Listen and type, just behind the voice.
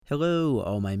Hello,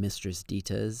 all my Mistress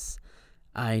Ditas.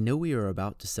 I know we are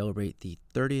about to celebrate the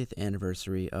 30th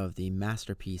anniversary of the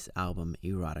masterpiece album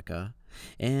Erotica,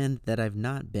 and that I've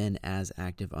not been as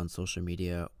active on social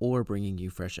media or bringing you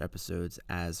fresh episodes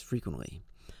as frequently.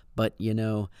 But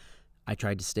I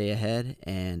tried to stay ahead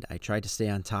and I tried to stay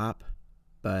on top.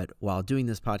 But while doing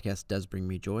this podcast does bring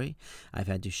me joy, I've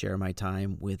had to share my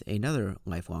time with another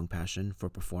lifelong passion for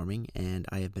performing, and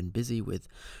I have been busy with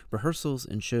rehearsals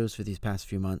and shows for these past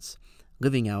few months,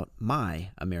 living out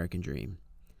my American dream.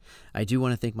 I do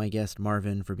want to thank my guest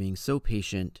Marvin for being so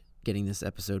patient getting this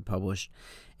episode published,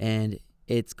 and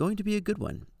it's going to be a good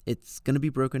one. It's going to be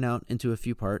broken out into a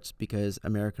few parts because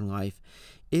American Life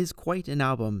is quite an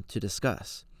album to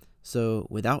discuss. So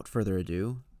without further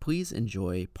ado, please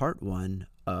enjoy part 1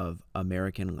 of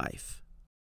American Life.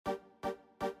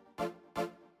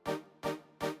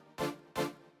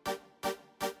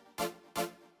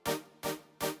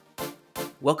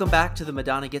 Welcome back to the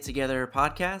Madonna Get Together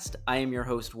podcast. I am your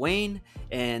host, Wayne,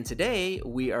 and today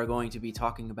we are going to be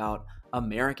talking about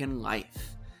American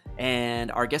Life.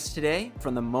 And our guest today,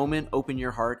 from the moment Open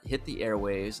Your Heart hit the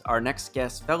airwaves, our next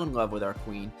guest fell in love with our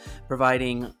queen,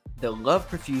 providing the love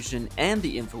profusion and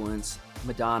the influence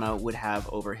Madonna would have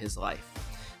over his life.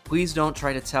 Please don't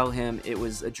try to tell him it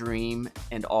was a dream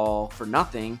and all for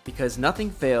nothing, because nothing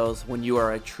fails when you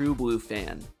are a true Blue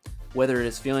fan. Whether it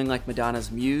is feeling like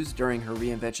Madonna's muse during her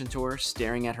reinvention tour,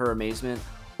 staring at her amazement,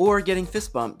 or getting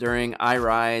fist bumped during I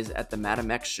Rise at the Madame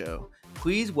X show,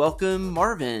 please welcome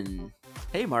Marvin.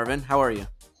 Hey Marvin, how are you?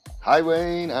 Hi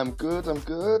Wayne, I'm good.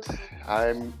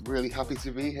 I'm really happy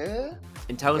to be here.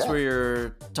 And tell us where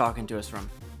you're talking to us from.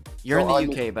 You're in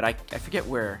the UK, but I forget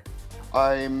where.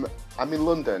 I'm in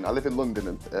London. I live in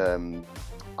London, and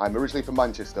I'm originally from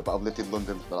Manchester, but I've lived in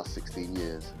London for the last 16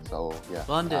 years. So yeah.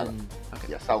 London. Okay.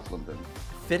 Yeah, South London.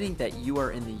 Fitting that you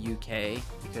are in the UK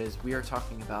because we are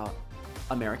talking about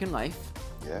American Life.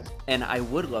 Yes. And I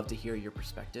would love to hear your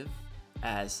perspective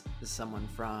as someone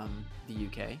from the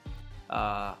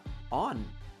UK on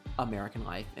American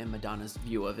Life and Madonna's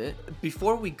view of it.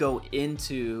 Before we go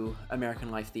into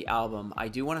American Life, the album, I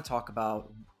do want to talk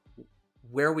about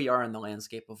where we are in the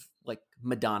landscape of like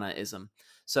Madonnaism.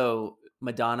 So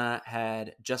Madonna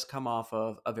had just come off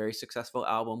of a very successful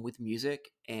album with music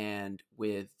and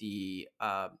with the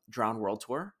Drowned World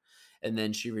Tour. And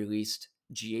then she released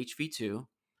GHV2,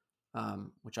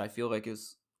 which I feel like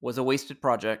was a wasted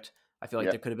project. I feel like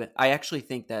there could have been, I actually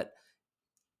think that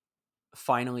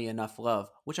Finally Enough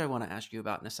Love, which I want to ask you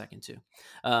about in a second too.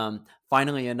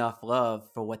 Finally Enough Love,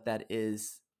 for what that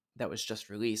is, that was just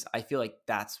released, I feel like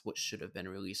that's what should have been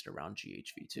released around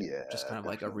GHV2. Yeah, just kind of definitely.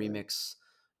 like a remix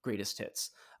greatest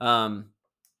hits.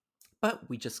 But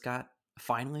we just got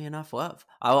Finally Enough Love.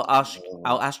 I'll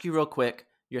ask you real quick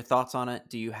your thoughts on it.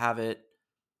 Do you have it?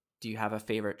 Do you have a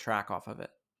favorite track off of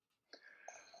it?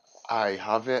 I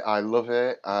have it. I love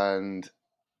it, and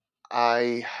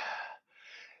to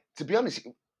be honest,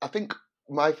 I think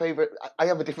my favorite. I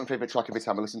have a different favorite track every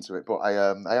time I listen to it, but I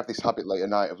have this habit late at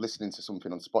night of listening to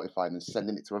something on Spotify and then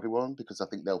sending it to everyone because I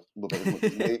think they'll love it as much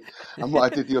as me. And what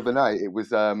I did the other night, it was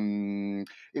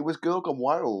Girl Gone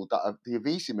Wild, the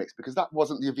Avicii mix, because that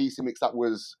wasn't the Avicii mix that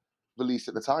was released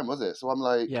at the time, was it? So I'm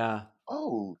like, Yeah.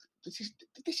 oh, this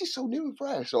is so new and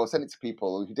fresh. So I sent it to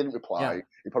people. If you didn't reply, Yeah.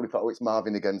 you probably thought, oh, it's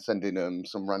Marvin again sending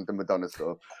some random Madonna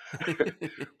stuff.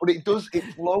 But it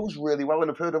flows really well,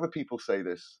 and I've heard other people say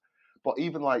this. But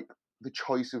even like the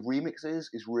choice of remixes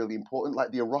is really important. Like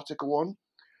the Erotica one,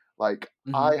 like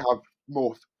Mm-hmm.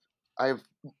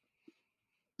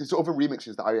 there's other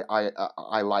remixes that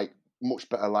I like much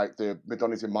better, like the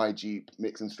Madonna's in My Jeep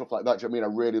mix and stuff like that. Do you know what I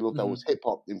mean? I really love those hip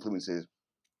hop influences.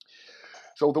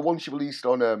 So the one she released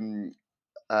on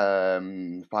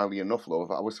Finally Enough Love,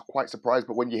 I was quite surprised,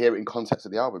 but when you hear it in context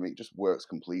of the album, it just works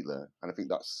completely. And I think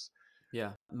that's...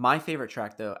 Yeah. My favorite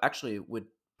track, though, actually would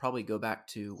probably go back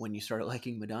to when you started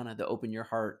liking Madonna, the Open Your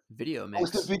Heart video Oh, it's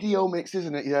the mix. video mix,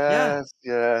 isn't it? Yeah.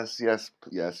 Yes,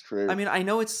 true. I mean, I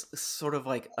know it's sort of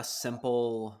like a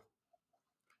simple,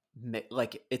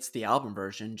 like it's the album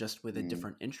version just with a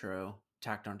different intro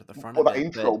tacked onto the front But of that it.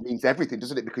 intro means everything,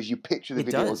 doesn't it? Because you picture the It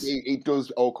video. does. It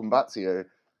does all come back to you.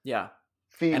 Yeah.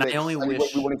 And I Felix, only and we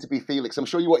wish. wanted to be Felix. I'm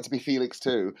sure you wanted to be Felix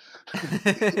too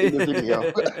in the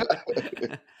video.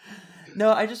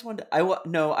 No, I just wanted. I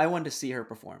wanted to see her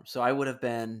perform. So I would have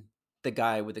been the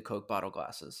guy with the Coke bottle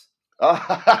glasses. Right.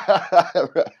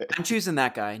 I'm choosing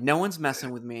that guy. No one's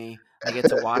messing with me. I get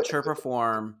to watch her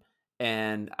perform,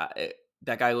 and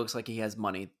that guy looks like he has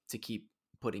money to keep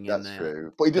putting in That's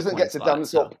true. But he the doesn't coin get to slot.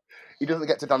 dance So up. He doesn't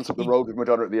get to dance up the he road with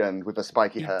Madonna at the end with the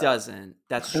spiky he hair. doesn't.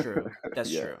 That's true.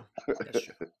 That's Yeah. true. That's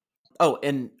true. Oh,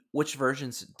 and which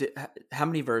versions how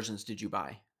many versions did you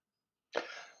buy?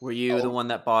 Were you the Oh one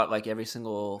that bought like every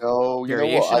single no, you know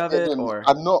what? variation of I it, didn't. or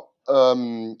I'm not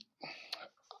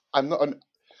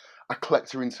a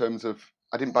collector in terms of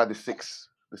I didn't buy the six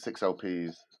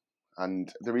LPs,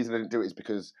 and the reason I didn't do it is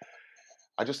because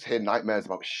I just hear nightmares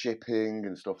about shipping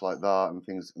and stuff like that and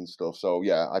things and stuff. So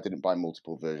yeah, I didn't buy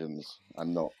multiple versions.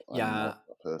 I'm not yeah,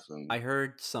 a person. I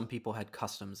heard some people had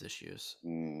customs issues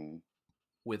Mm.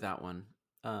 with that one.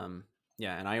 Um,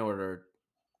 yeah, and I ordered.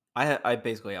 I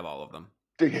basically have all of them.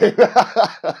 Do you?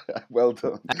 Well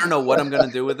done. I don't know what I'm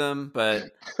gonna do with them, but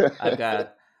I've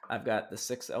got I've got the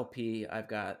 6 LP, I've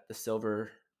got the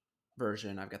silver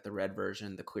version, I've got the red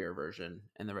version, the clear version,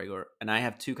 and the regular. And I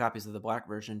have 2 copies of the black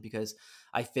version because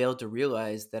I failed to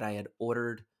realize that I had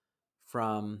ordered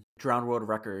from Drowned World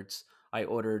Records. I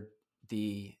ordered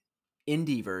the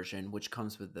indie version, which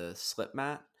comes with the slip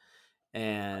mat,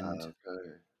 and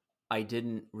Okay. I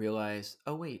didn't realize.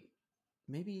 Oh wait,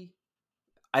 maybe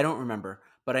I don't remember,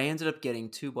 but I ended up getting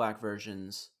 2 black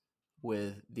versions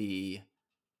with the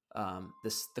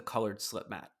colored slip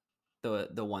mat,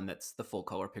 the one that's the full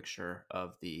color picture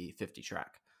of the 50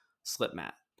 track slip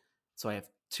mat. So I have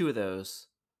 2 of those,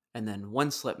 and then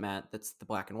one slip mat that's the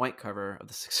black and white cover of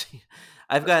the 60.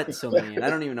 I've got so many, and I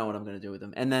don't even know what I'm going to do with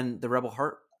them. And then the Rebel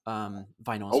Heart Oh,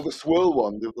 vinyls. the swirl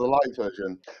one, the live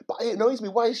version. But it annoys me.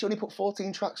 Why has she only put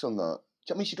 14 tracks on that?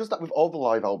 I mean, she does that with all the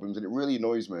live albums, and it really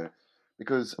annoys me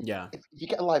because Yeah. if you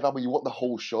get a live album, you want the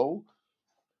whole show.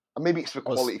 And maybe it's for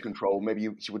Well, quality control. Maybe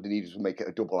she would have needed to make it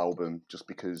a double album just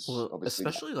because, well, obviously.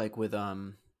 especially like with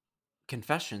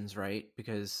Confessions, right?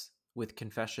 Because with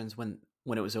Confessions, when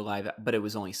it was a live, but it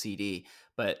was only CD,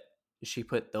 but she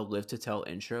put the Live to Tell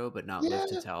intro, but not Live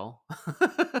to Yeah, Tell.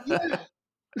 yeah.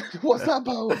 What's that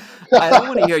about? I don't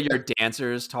want to hear your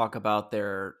dancers talk about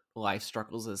their life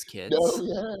struggles as No, kids.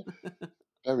 yeah.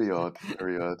 Very odd.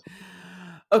 Very odd.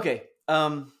 Okay,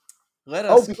 let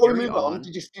Oh, us before we carry move on, on.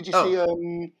 did you see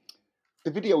Oh,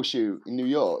 the video shoot in New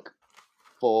York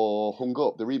for Hung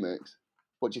Up, the remix?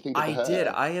 What do you think of the I did.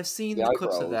 hair, I have seen the the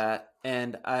clips of eyebrows? that,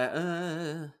 and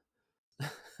I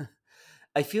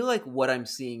feel like what I'm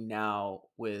seeing now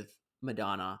with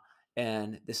Madonna,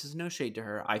 and this is no shade to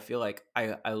her. I feel like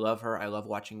I love her. I love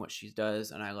watching what she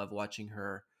does, and I love watching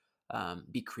her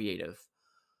be creative.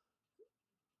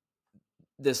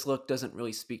 This look doesn't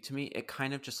really speak to me. It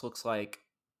kind of just looks like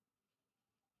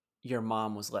your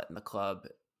mom was let in the club,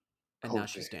 and now Oh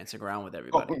she's dear. dancing around with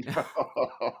Oh everybody. no.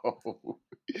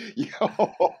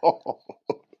 Yo.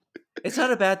 It's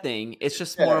not a bad thing. It's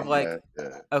just more Yeah, of yeah, like,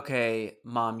 yeah, okay,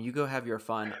 mom, you go have your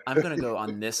fun. I'm gonna go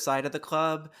on this side of the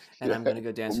club, and yeah. I'm gonna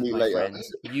go Well, dance with me my later.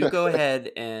 friends. You go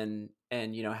ahead and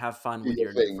have fun Do with your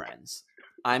your new thing. friends.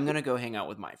 I'm gonna go hang out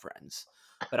with my friends,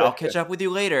 but I'll catch up with you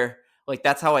later. Like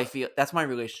that's how I feel. That's my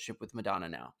relationship with Madonna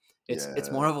now.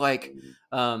 It's more Yeah. of like,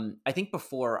 I think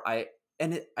before I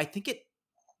think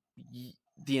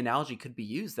the analogy could be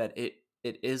used that it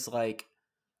is like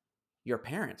your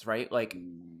parents, right? Like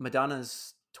Mm,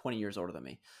 Madonna's 20 years older than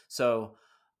me. So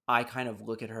I kind of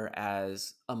look at her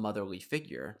as a motherly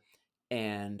figure.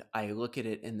 And I look at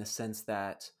it in the sense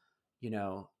that, you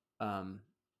know, um,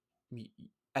 y-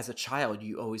 as a child,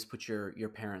 you always put your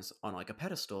parents on like a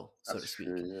pedestal, so to that's speak.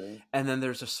 true, And then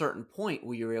there's a certain point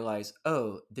where you realize,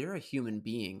 oh, they're a human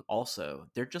being also.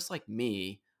 They're just like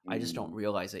me. yeah. I just don't Mm,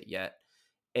 realize it yet.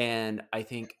 And I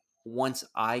think once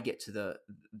I get to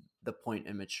the point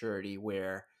in maturity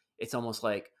where it's almost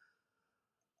like,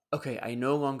 okay, I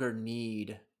no longer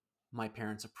need my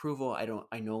parents' approval.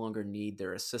 I no longer need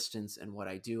their assistance in what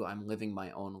I do. I'm living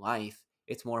my own life.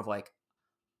 It's more of like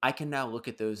I can now look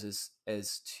at those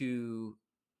as 2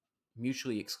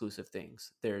 mutually exclusive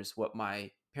things. There's what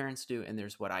my parents do and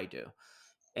there's what I do.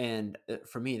 And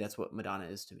for me, that's what Madonna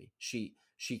is to me. She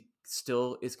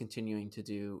still is continuing to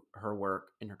do her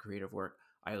work and her creative work.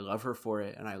 I love her for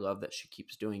it, and I love that she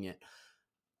keeps doing it.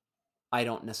 I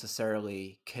don't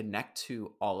necessarily connect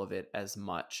to all of it as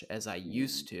much as I mm.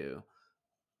 used to,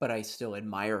 but I still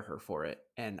admire her for it,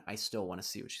 and I still want to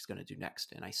see what she's going to do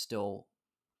next. And I still,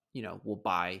 will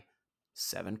buy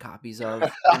 7 copies of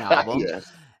an album,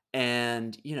 Yes.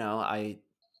 and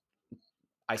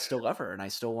I still love her and I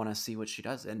still want to see what she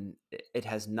does. And it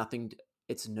has nothing,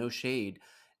 it's no shade.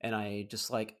 And I just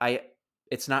like,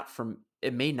 it's not from,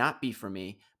 it may not be for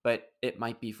me, but it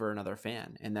might be for another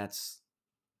fan. And that's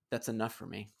enough for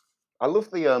me. I love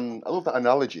that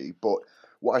analogy, but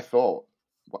what I thought,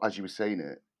 as you were saying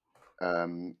it,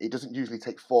 it doesn't usually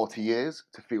take 40 years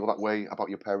to feel that way about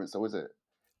your parents, though, is it?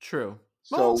 True.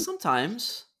 Well, So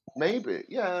sometimes. maybe,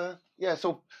 yeah, yeah.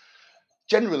 So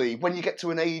generally, when you get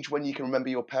to an age when you can remember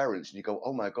your parents and you go,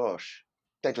 "Oh my gosh,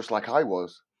 they're just like I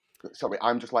was." Sorry,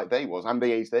 I'm just like they was. I'm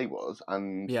the age they was,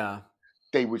 and Yeah.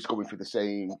 they was going through the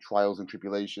same trials and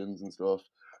tribulations and stuff.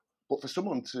 But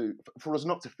for us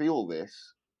not to feel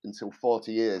this until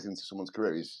 40 years into someone's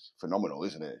career is phenomenal,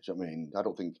 isn't it? Do you know what I mean? I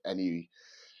don't think any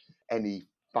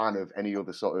fan of any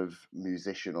other sort of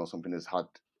musician or something has had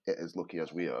it as lucky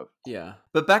as we have. Yeah.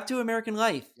 But back to American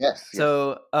Life. Yes, yes.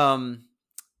 So,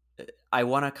 I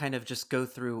want to kind of just go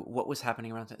through what was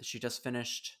happening around that. She just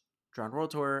finished Drowned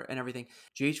World Tour and everything,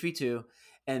 GHV2,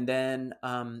 and then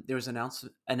there was an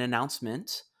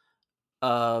announcement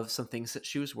of some things that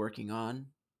she was working on.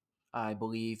 I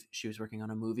believe she was working on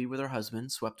a movie with her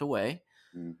husband, Swept Away.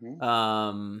 Hmm.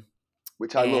 Um,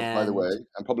 Which I love, by the way. and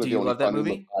I'm probably do the you only love that fan who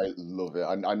movie? I love it.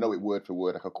 I know it word for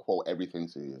word. I could quote everything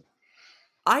to you.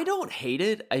 I don't hate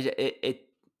it. It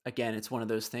again, it's one of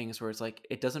those things where it's like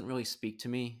it doesn't really speak to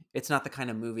me. It's not the kind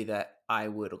of movie that I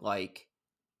would like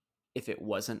if it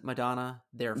wasn't Madonna.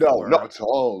 No, not Therefore, at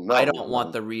all. I No, don't want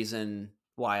no. the reason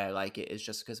why I like it is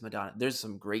just because Madonna. There's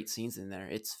some great scenes in there.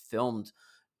 It's filmed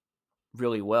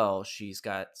really well. She's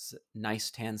got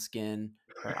nice tan skin.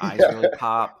 Her eyes Yeah, really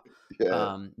pop.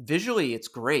 yeah. Visually, it's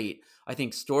great. I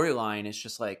think storyline is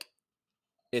just like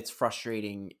it's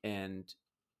frustrating and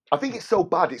I think it's so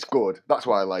bad it's good. That's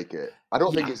why I like it. I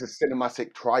don't think yeah, it's a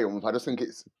cinematic triumph. I just think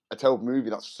it's a television movie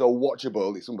that's so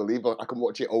watchable. It's unbelievable. I can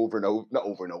watch it over and over, not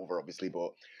over and over, obviously,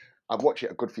 but I've watched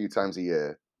it a good few times a year,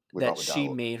 that without a she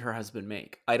doubt. made her husband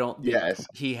make. I don't think Yes.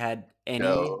 he had any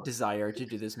No. desire to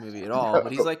do this movie at all,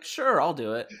 but he's No. like, sure, I'll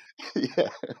do it.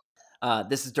 Yeah.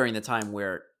 This is during the time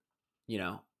where, you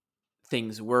know,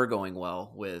 things were going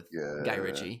well with Guy Yeah.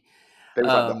 Ritchie. They was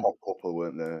like the Um, hot couple,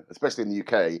 weren't they? Especially in the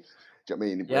UK. Do you know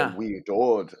what I mean? yeah, We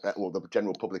adored, well, the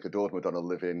general public adored Madonna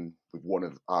living with one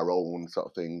of our own sort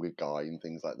of thing with Guy and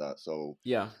things like that. So,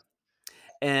 yeah.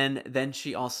 And then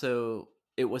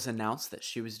it was announced that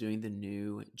she was doing the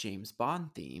new James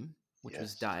Bond theme, which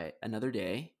was yes. Die Another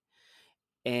Day.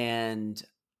 And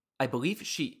I believe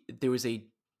there was a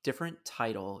different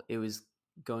title. It was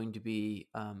going to be,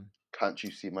 Can't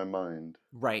you see my mind?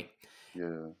 right,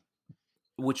 Yeah.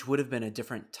 which would have been a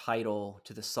different title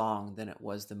to the song than it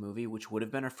was the movie, which would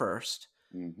have been her first.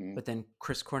 Hmm. But then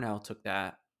Chris Cornell took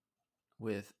that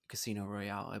with Casino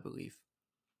Royale, I believe.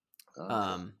 Okay.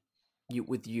 Um,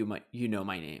 you know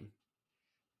my name.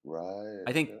 Right.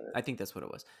 Okay. I think that's what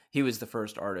it was. He was the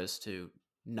first artist to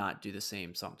not do the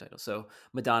same song title. So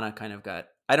Madonna kind of got,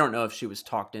 I don't know if she was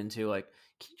talked into like,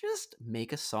 can you just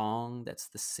make a song that's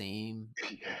the same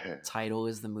Yeah. title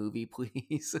as the movie,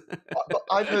 please? But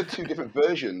I've heard two different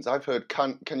versions. I've heard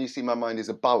Can You See My Mind" is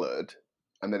a ballad,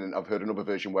 and then I've heard another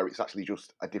version where it's actually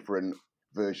just a different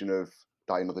version of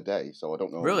Die Another Day. So I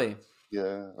don't know. Really?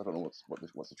 Yeah, I don't know what's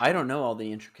the I truth. don't know all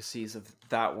the intricacies of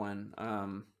that one.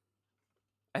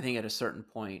 I think at a certain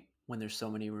point when there's so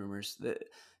many rumors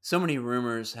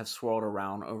have swirled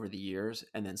around over the years,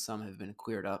 and then some have been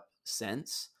cleared up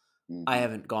since. I Hmm.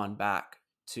 haven't gone back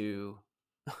to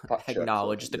Fact checks or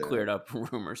acknowledge the something. cleared up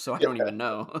rumors, so I Yeah. don't even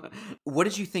know. What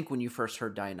did you think when you first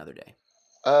heard "Die Another Day"?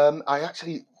 I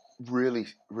actually really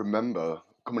remember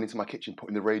coming into my kitchen,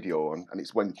 putting the radio on, and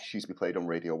it's when she used to be played on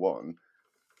Radio One,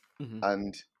 Hmm.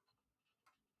 and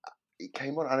it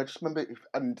came on, and I just remember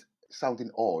and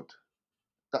sounding odd.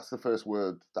 That's the first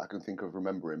word that I can think of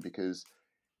remembering because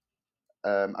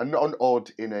and not an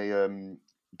odd in a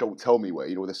don't tell me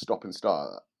way, with a stop and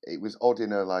start. It was odd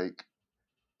in a like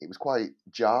it was quite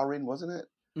jarring, wasn't it?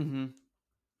 Hmm.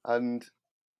 And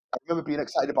I remember being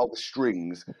excited about the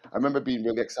strings. I remember being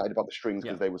really excited about the strings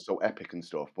Yeah. because they were so epic and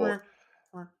stuff. But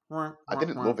I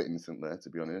didn't love it instantly, to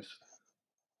be honest,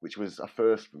 which was a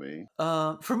first for me.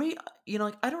 For me,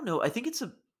 like I don't know. I think it's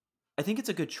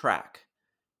a good track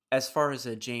as far as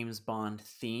a James Bond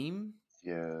theme.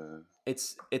 Yeah.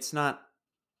 It's not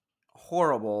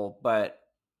horrible, but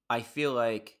I feel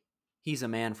like He's a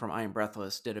Man from I Am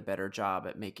Breathless did a better job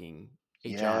at making a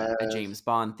Yes. James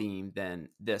Bond theme than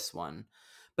this one.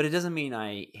 But it doesn't mean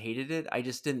I hated it. I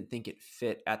just didn't think it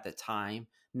fit at the time.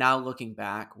 Now looking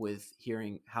back with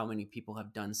hearing how many people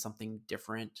have done something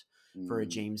different for a Mm.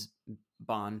 James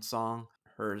Bond song,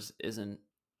 hers isn't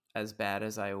as bad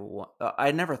as I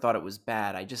never thought it was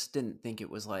bad. I just didn't think it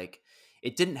was like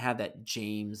it didn't have that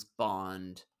James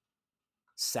Bond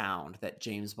sound, that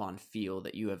James Bond feel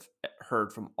that you have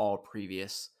heard from all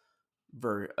previous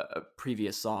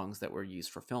songs that were used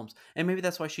for films. And maybe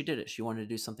that's why she did it. She wanted to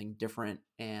do something different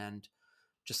and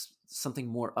just something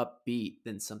more upbeat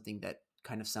than something that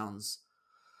kind of sounds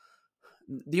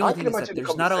The only I can thing is that imagine the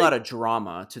there's not a lot conversation. of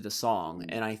drama to the song,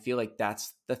 and I feel like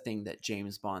that's the thing that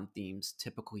James Bond themes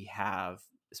typically have,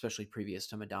 especially previous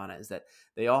to Madonna, is that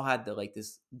they all had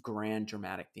this grand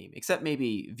dramatic theme, except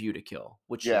maybe View to Kill,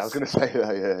 which Yeah, I was is going to say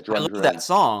that. Yeah, I Duran love Duran. that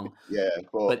song, Yeah,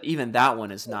 but but even that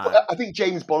one is but not. I think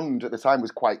James Bond at the time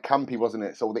was quite campy, wasn't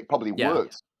it? So it probably Yeah,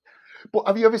 worked. But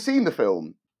have you ever seen the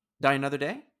film? Die Another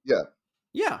Day. Yeah,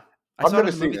 Yeah, I I've saw it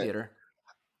never in the seen movie it. theater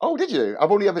Oh, did you?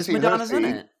 I've only ever because seen her Madonna's in scene.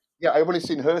 it. Yeah, I've only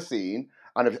seen her scene,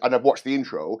 and I've watched the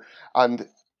intro, and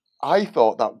I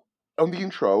thought that on the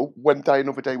intro when Die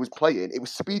Another Day was playing, it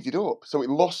was speeded up, so it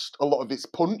lost a lot of its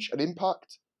punch and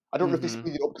impact. I don't know if they Hmm.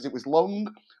 speeded it up because it was long,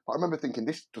 but I remember thinking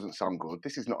this doesn't sound good.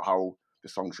 This is not how the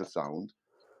song should sound.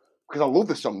 Because I love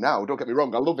the song now. Don't get me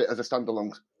wrong, I love it as a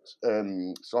standalone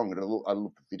song, and I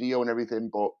love the video and everything.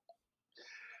 But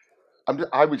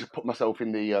I would just put myself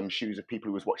in the shoes of people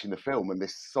who was watching the film, and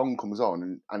this song comes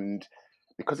on, and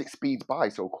because it speeds by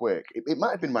so quick, it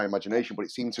might have been my imagination, but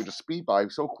it seemed to just speed by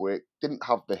so quick. Didn't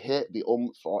have the hit, the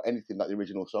or anything that the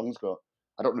original songs got.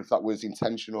 I don't know if that was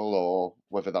intentional or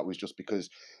whether that was just because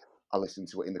I listened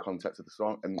to it in the context of the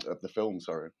song and of the film.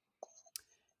 Sorry.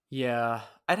 Yeah,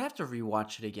 I'd have to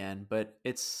rewatch it again, but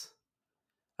it's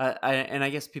and I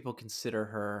guess people consider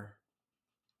her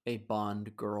a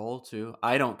Bond girl too.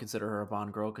 I don't consider her a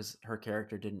Bond girl because her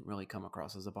character didn't really come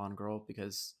across as a Bond girl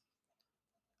because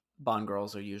Bond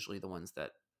girls are usually the ones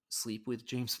that sleep with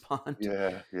James Bond.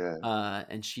 Yeah, yeah,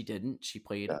 And she didn't. She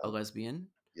played yeah. a lesbian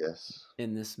Yes.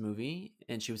 in this movie,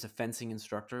 and she was a fencing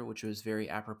instructor, which was very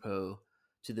apropos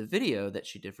to the video that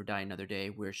she did for Die Another Day,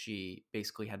 where she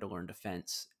basically had to learn to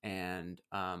fence and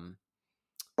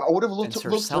But I would have fence loved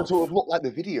her to herself. have looked like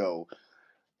the video.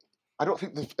 I don't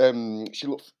think she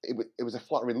looked. It was a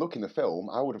flattering look in the film.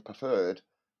 I would have preferred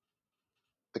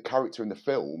the character in the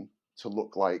film to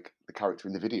look like the character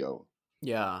in the video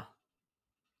Yeah.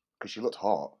 because she looked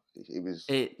hot. It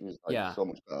It was like yeah. so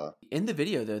much better. In the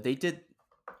video though, they did,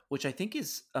 which I think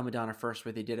is a Madonna first,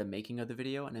 where they did a making of the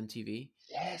video on MTV.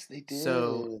 Yes, they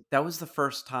So did. that was the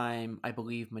first time I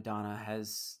believe Madonna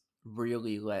has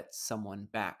really let someone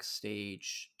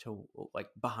backstage to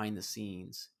behind the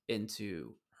scenes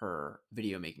into her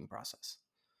video making process.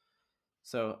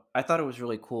 So I thought it was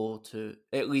really cool to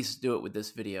at least do it with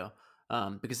this video,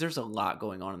 because there's a lot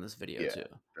going on in this video Yeah, too.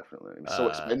 definitely. It was so Uh,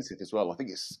 expensive as well. I think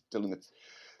it's still in the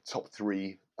top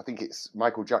three. I think it's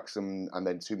Michael Jackson and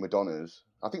then two Madonnas.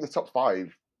 I think the top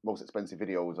five most expensive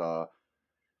videos are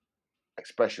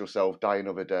Express Yourself, Die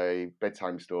Another Day,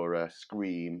 Bedtime Story,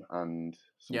 Scream, and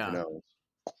something yeah, else.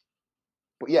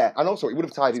 But yeah, and also it would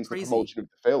have tied it's into the crazy. promotion of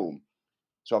the film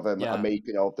to have a Yeah.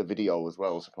 making of the video as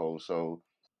well, I suppose. So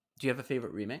Do you have a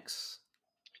favorite remix?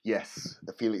 yes,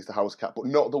 the Felix the House Cat, but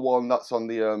not the one that's on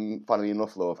the Finally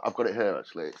Enough Love. I've got it here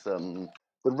actually. It's the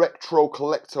Retro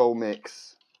Collecto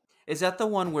mix. Is that the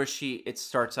one where it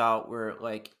starts out where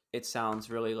it sounds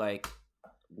really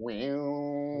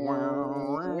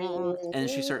and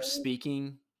she starts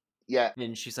speaking Yeah,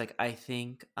 and she's like, I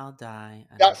think I'll die.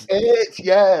 And I that's think it.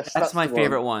 Yes, that's that's my the one.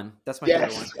 favorite one. That's my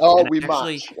favorite one. Yes. Oh, And we I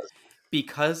actually, match.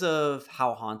 because of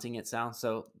how haunting it sounds,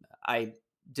 so I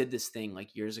did this thing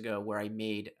years ago where I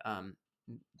made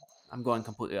I'm going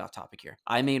completely off topic here.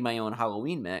 I made my own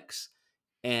Halloween mix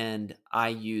and I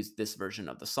used this version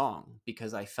of the song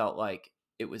because I felt like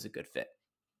it was a good fit.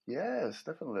 Yes,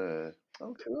 definitely.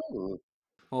 Oh, cool.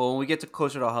 Well, when we get to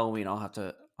closer to Halloween, I'll have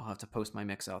to post my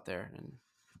mix out there and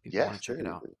people want Yes, to check it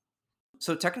do. out.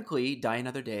 So technically, Die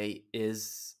Another Day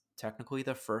is technically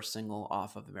the first single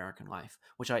off of American Life,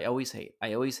 which I always hate.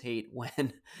 I always hate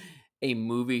when a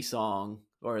movie song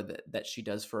or that she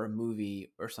does for a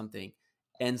movie or something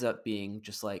ends up being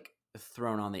just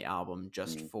thrown on the album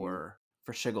just Hmm. for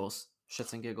shiggles,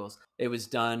 shits and giggles. It was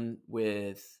done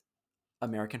with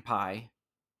American Pie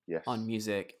on Yes.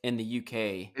 music in the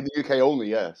UK. In the UK only,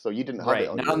 yeah. So you didn't have it Right,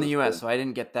 on not in the yours. US, So so I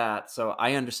didn't get that. So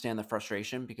I understand the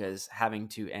frustration because having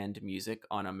to end music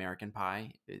on American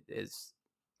Pie is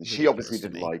she obviously ridiculous to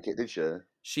didn't me. like it, did she?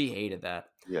 She hated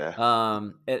that. Yeah.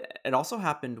 It also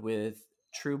happened with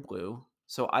True Blue.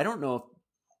 So I don't know if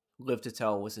Live to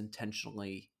Tell was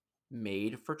intentionally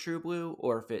made for True Blue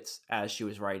or if it's as she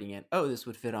was writing it, oh, this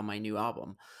would fit on my new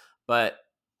album. But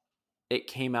it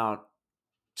came out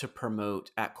to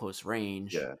promote At Close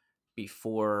Range Yeah.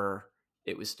 before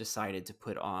it was decided to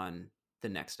put on the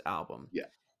next album. Yeah.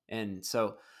 And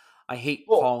so I hate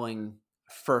But calling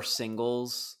first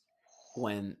singles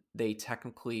when they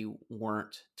technically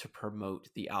weren't to promote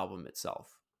the album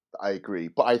itself. I agree.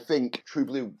 But I think True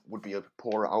Blue would be a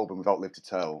poorer album without Live to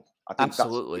Tell. I think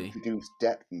that's Absolutely. introduced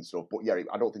depth and stuff. But yeah,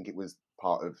 I don't think it was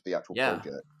part of the actual Yeah.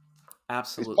 project. It's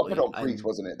Papa absolutely. Don't Preach,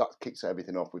 wasn't it? That kicks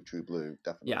everything off with True Blue,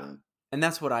 Yeah. definitely. And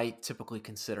that's what I typically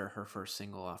consider her first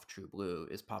single off True Blue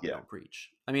is Papa Yeah. Don't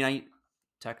Preach. I mean, I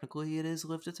technically it is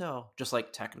Live to Tell, just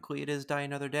like technically it is Die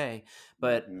Another Day.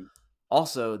 But Hmm.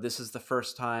 also, this is the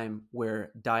first time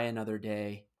where Die Another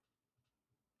Day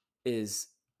is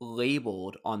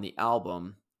labeled on the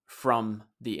album from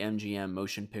the MGM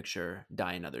motion picture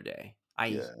Die Another Day. I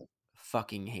Yeah.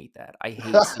 fucking hate that. I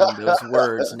hate seeing those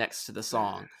words next to the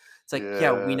song. It's like,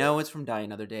 yeah, we Yeah. know it's from Die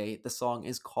Another Day. The song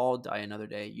is called Die Another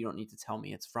Day. You don't need to tell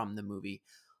me it's from the movie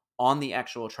on the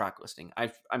actual track listing.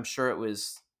 I'm sure it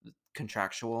was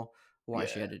contractual why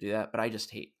she Yeah. had to do that, but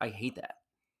I hate that.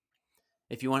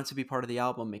 If you want it to be part of the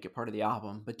album, make it part of the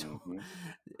album, but don't, Hmm.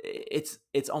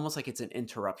 it's almost like it's an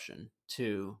interruption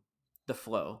to the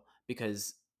flow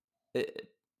because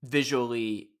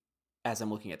visually as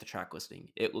I'm looking at the track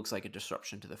listing, it looks like a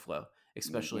disruption to the flow,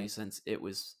 especially Hmm. since it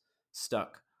was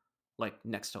stuck like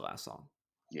next to last song.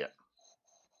 Yeah.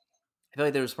 I feel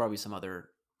like there was probably some other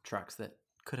tracks that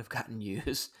could have gotten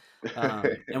used.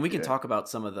 And we can Yeah. talk about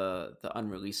some of the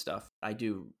unreleased stuff. I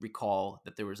do recall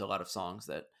that there was a lot of songs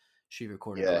that she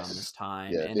recorded around this Yes.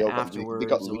 time Yeah. and They got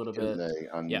afterwards a little leaked, didn't bit. they?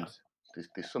 Yeah. And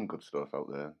there's some good stuff out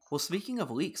there. Well, speaking of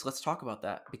leaks, let's talk about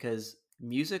that because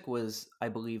music was, I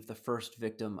believe, the first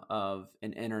victim of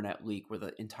an internet leak where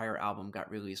the entire album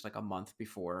got released like a month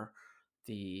before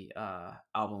the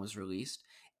album was released.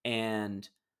 And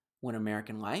when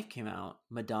American Life came out,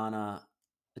 Madonna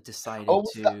Oh, decided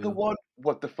was that the to, one?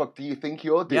 What the fuck do you think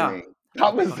you're yeah, doing?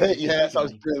 That what the was fuck do it. you think you're Yes, that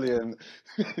was doing? brilliant.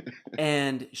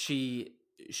 And she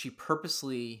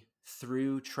purposely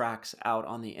threw tracks out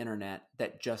on the internet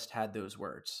that just had those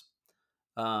words.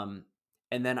 Um,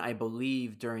 and then I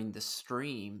believe during the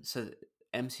stream, so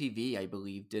MTV, I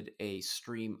believe, did a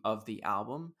stream of the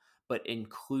album, but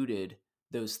included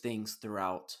those things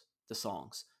throughout the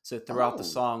songs. So throughout the Oh.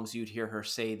 songs, you'd hear her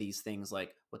say these things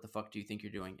like, "What the fuck do you think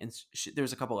you're doing?" And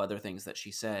there's a couple other things that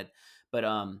she said, but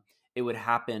it would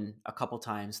happen a couple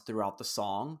times throughout the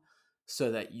song,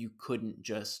 so that you couldn't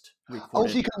just Oh, record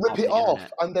so you it can rip off it the off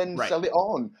internet. and then Right. sell it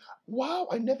on. Wow,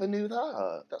 I never knew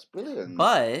that. That's brilliant.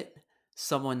 But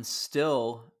someone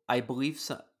still, I believe,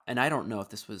 so, and I don't know if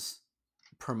this was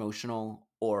promotional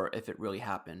or if it really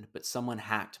happened, but someone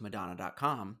hacked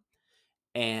Madonna.com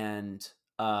and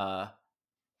uh,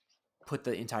 put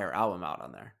the entire album out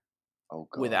on there Oh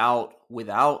gosh.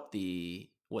 without the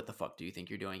 "What the fuck do you think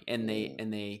you're doing?" And they Mm.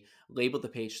 and they labeled the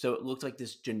page so it looked like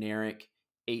this generic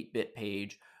 8-bit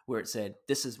page where it said,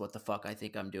 "This is what the fuck I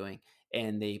think I'm doing,"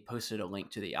 and they posted a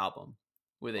link to the album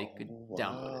where they Oh could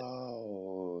download it.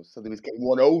 wow. So they was getting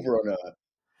one over on her.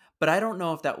 But I don't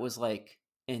know if that was like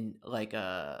in like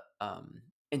a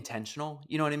intentional,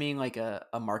 you know what I mean? Like a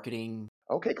marketing.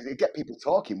 Okay, because it'd get people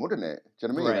talking, wouldn't it? Do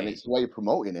you know what I mean? And Right. it's the way of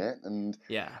promoting it.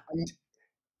 Yeah. And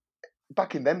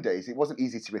back in them days, it wasn't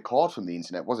easy to record from the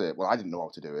internet, was it? Well, I didn't know how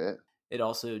to do it. It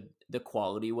also the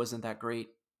quality wasn't that great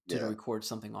to Yeah. record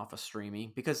something off of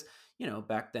streaming because,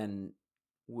 back then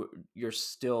you're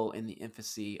still in the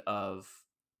infancy of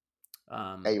the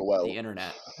AOL.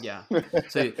 internet. Yeah.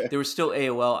 So there was still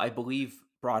AOL. I believe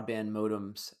broadband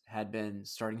modems had been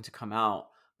starting to come out,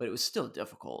 but it was still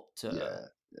difficult to Yeah.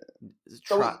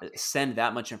 So try send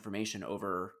that much information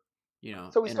over,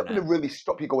 So it's not going internet. to really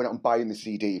stop you going out and buying the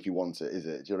CD if you want it, is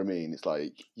it? Do you know what I mean? It's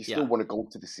like you still Yeah, want to go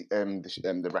to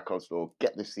the record store,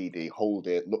 get the CD, hold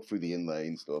it, look through the inlay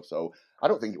and stuff. So I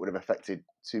don't think it would have affected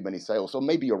too many sales. So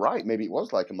maybe you're right. Maybe it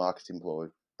was like a marketing ploy.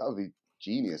 That would be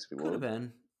genius if it could have was.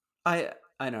 been. I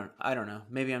don't know.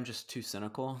 Maybe I'm just too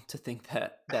cynical to think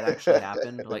that that actually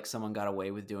happened. Like someone got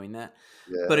away with doing that.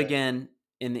 But Yeah, again,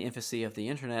 in the infancy of the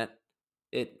internet,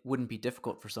 it wouldn't be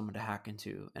difficult for someone to hack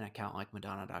into an account like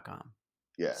Madonna.com.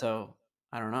 yeah. So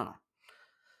I don't know.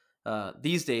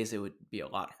 These days, it would be a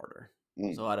lot harder.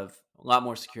 There's Mm, a lot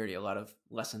more security. A lot of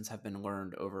lessons have been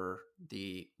learned over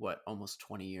the almost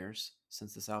 20 years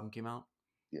since this album came out.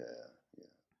 yeah, yeah.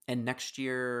 And next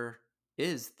year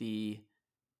is the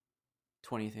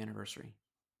 20th anniversary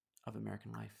of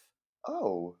American Life.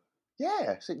 Oh,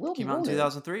 yes, it will be, Came out in won't it?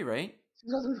 2003, right?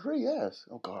 2003, yes.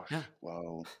 Oh Yeah. gosh,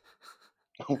 wow.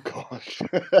 Oh gosh,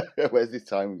 where's this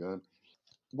time gone?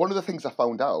 One of the things I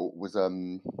found out was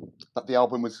that the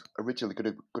album was originally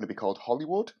going to be called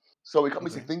Hollywood. So it got me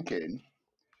to Okay. thinking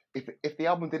if the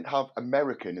album didn't have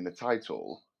American in the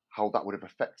title, how that would have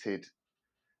affected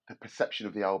the perception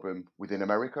of the album within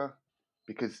America.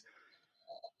 Because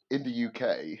in the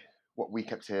UK, what we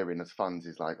kept hearing as fans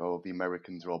is like, oh, the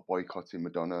Americans are all boycotting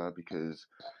Madonna because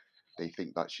they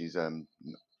think that she's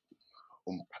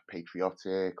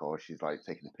unpatriotic or she's like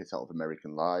taking the piss out of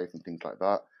American life and things like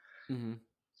that. Hmm.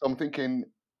 So I'm thinking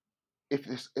if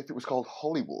it was called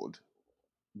Hollywood,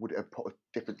 would it have put a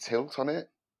different tilt on it?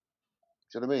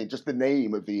 Do you know what I mean? Just the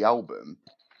name of the album.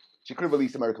 She could have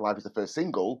released American Life as the first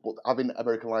single, but having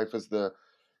American Life as the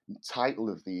title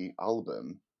of the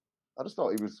album, I just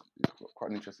thought it was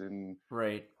quite an interesting.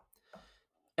 Right.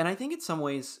 And I think in some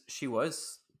ways she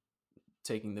was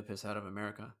taking the piss out of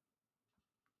America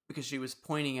because she was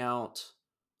pointing out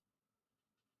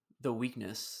the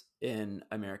weakness in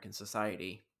American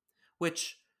society,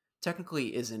 which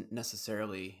technically isn't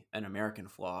necessarily an American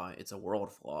flaw, it's a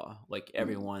world flaw. Like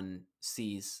Mm, everyone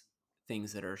sees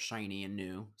things that are shiny and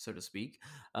new, so to speak,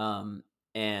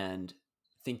 and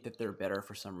think that they're better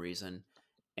for some reason.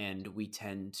 And we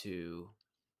tend to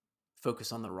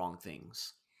focus on the wrong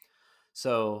things.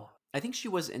 So I think she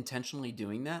was intentionally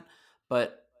doing that,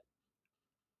 but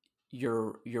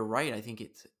you're right. I think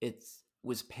it's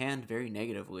was panned very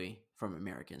negatively from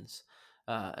Americans,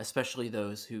 especially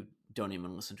those who don't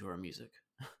even listen to our music.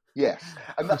 yes,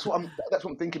 and that's what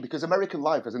I'm thinking because American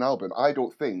Life as an album, I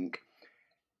don't think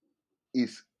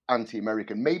is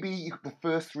anti-American. Maybe the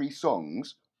first three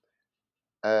songs,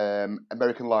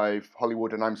 American Life,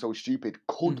 Hollywood, and I'm So Stupid,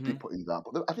 could be Hmm. put in that,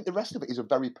 but I think the rest of it is a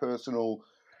very personal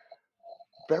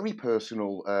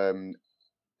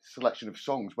selection of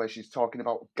songs where she's talking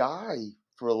about Guy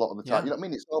for a lot of the time. Yeah, You know what I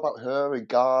mean? It's all about her and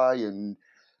Guy, and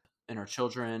and her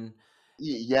children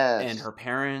and yes, her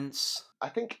parents. I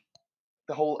think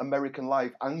the whole American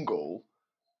Life angle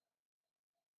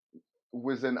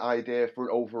was an idea for an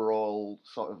overall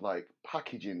sort of like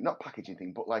packaging, not packaging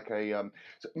thing, but like a.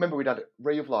 So remember, we'd had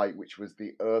Ray of Light, which was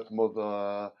the Earth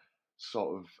Mother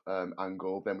sort of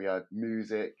angle. Then we had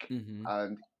music, Hmm.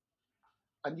 and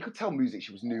and you could tell music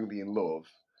she was newly in love.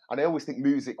 And I always think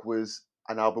music was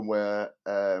an album where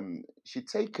she'd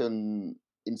taken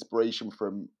inspiration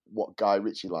from what Guy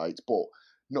Ritchie liked, but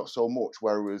not so much.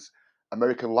 Whereas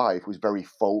American Life was very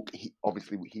folk.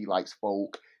 Obviously he likes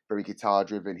folk, very guitar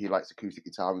driven. He likes acoustic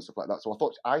guitar and stuff like that. So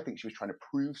I think she was trying to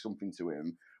prove something to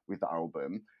him with that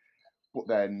album, but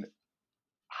then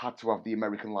had to have the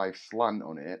American Life slant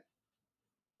on it.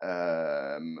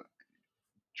 Um,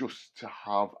 just to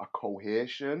have a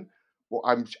cohesion. But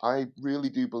I really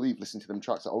do believe listening to them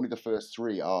tracks that only the first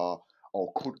three are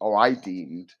or I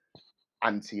deemed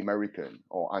anti-American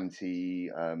or anti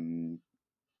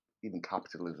even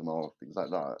capitalism or things like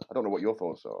that. I don't know what your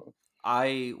thoughts are.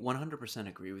 I 100%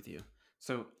 agree with you.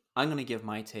 So I'm going to give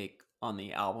my take on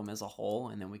the album as a whole,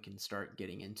 and then we can start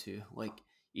getting into like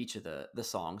each of the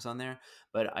songs on there.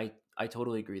 But I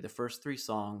totally agree. The first three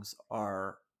songs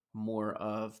are more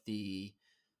of the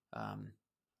um,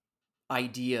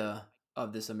 idea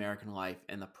of this American life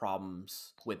and the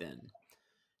problems within.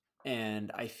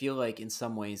 And I feel like in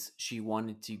some ways she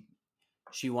wanted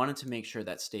to make sure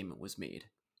that statement was made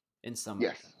in some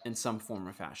Yes. in some form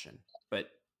or fashion.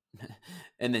 But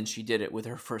and then she did it with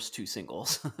her first two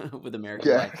singles with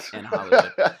American Life Yes. and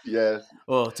Hollywood. yes.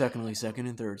 Well, technically second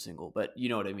and third single, but you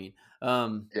know what I mean.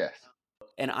 Yes.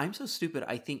 And I'm So Stupid,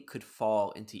 I think, could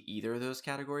fall into either of those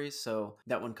categories. So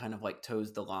that one kind of like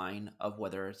toes the line of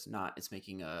whether it's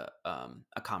making a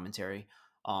commentary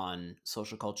on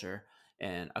social culture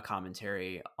and a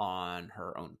commentary on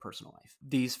her own personal life.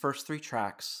 These first three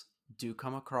tracks do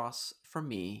come across for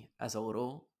me as a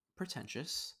little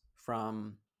pretentious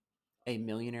from a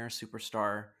millionaire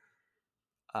superstar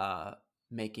uh,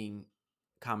 making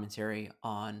commentary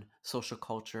on social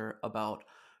culture about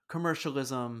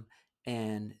commercialism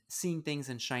and seeing things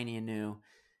in shiny and new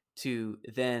to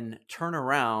then turn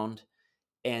around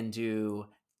and do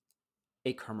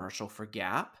a commercial for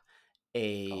Gap,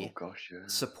 Oh a gosh, yeah.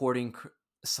 supporting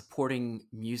supporting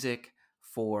music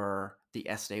for the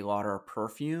Estee Lauder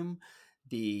perfume,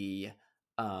 the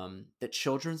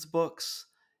children's books.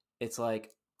 It's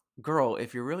like, girl,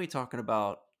 if you're really talking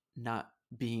about not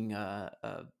being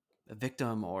a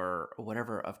victim or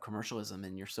whatever of commercialism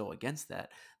and you're so against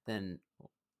that, then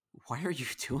why are you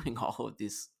doing all of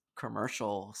these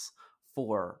commercials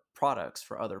for products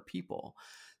for other people?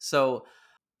 So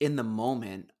in the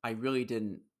moment, I really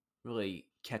didn't really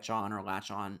catch on or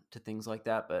latch on to things like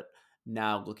that. But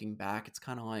now looking back, it's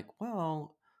kind of like,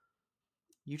 well,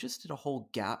 you just did a whole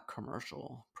Gap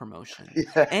commercial promotion,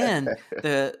 Yeah. and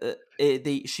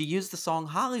she used the song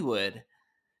Hollywood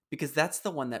because that's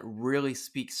the one that really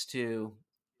speaks to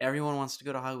everyone wants to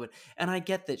go to Hollywood. And I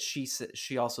get that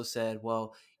she also said,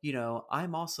 well,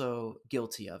 I'm also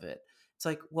guilty of it. It's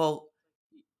like, well,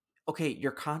 okay,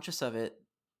 you're conscious of it,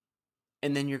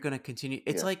 and then you're going to continue.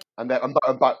 It's Yeah. like,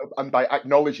 And by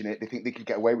acknowledging it, they think they could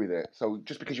get away with it. So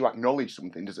just because you acknowledge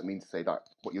something doesn't mean to say that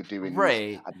what you're doing is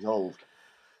right. absolved.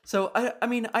 So I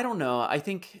mean, I don't know. I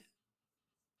think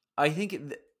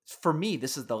for me,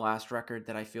 this is the last record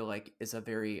that I feel like is a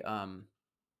very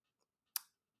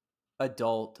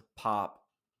adult pop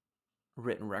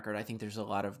written record. I think there's a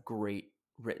lot of great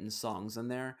written songs in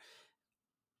there,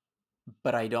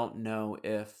 but I don't know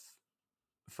if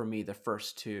for me the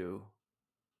first two.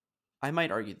 I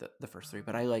might argue the first three,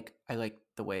 but I like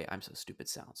the way I'm So Stupid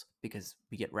sounds because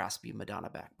we get raspy Madonna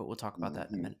back, but we'll talk about that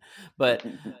in a Mhm. minute. But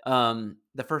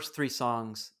the first three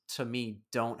songs to me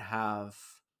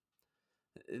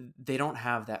they don't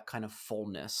have that kind of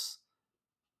fullness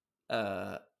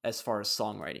as far as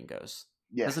songwriting goes.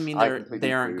 Doesn't Yes, mean I completely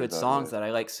they aren't agree with good that. songs Yeah, that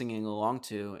I like singing along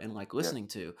to and like yeah, listening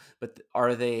to, but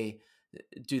are they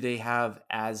do they have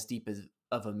as deep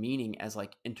of a meaning as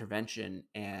like Intervention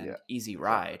yeah, and Easy exactly.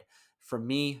 Ride? For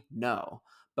me, no.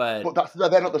 But But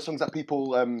they're not the songs that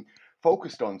people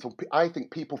focused on. So I think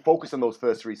people focused on those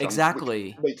first three songs, which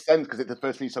exactly, makes sense because it's the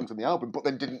first three songs on the album, but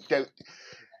then didn't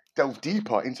delve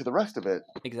deeper into the rest of it.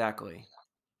 exactly, One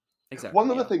exactly.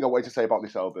 other Yeah, thing I wanted to say about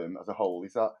this album as a whole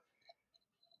is that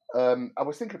I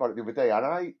was thinking about it the other day, and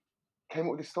I came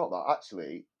up with this thought that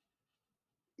actually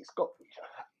it's got.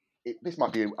 This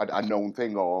might be a known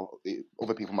thing, or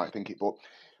other people might think it, but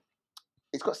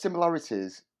it's got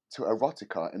similarities to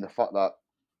Erotica in the fact that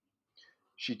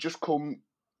she just come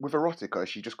with Erotica.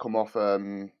 She just come off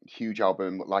huge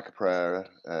album like a prayer.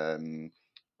 I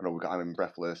know we got I'm in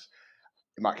Breathless,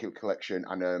 Immaculate Collection,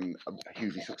 and a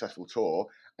hugely successful tour.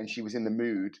 And she was in the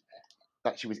mood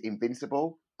that she was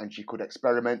invincible and she could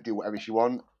experiment, do whatever she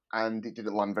want. And it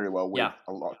didn't land very well with yeah,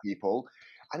 a lot of people.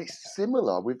 And it's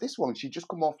similar with this one. She just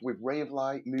come off with Ray of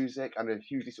Light music and a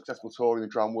hugely successful tour in the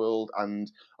drum world and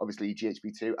obviously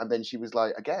GHB2. And then she was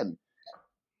like, again,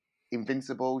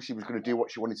 invincible. She was going to do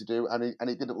what she wanted to do, and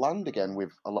it didn't land again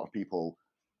with a lot of people.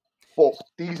 But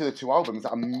these are the two albums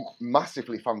that are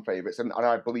massively fan favorites, and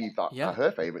I believe that are yeah.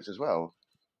 her favorites as well.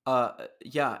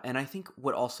 Yeah, and I think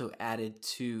what also added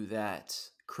to that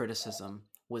criticism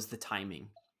was the timing. Hmm.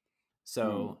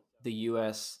 So the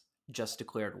U.S. just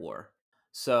declared war.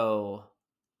 So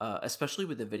especially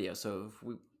with the video. So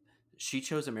she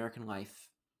chose American Life,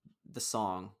 the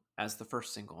song, as the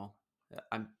first single.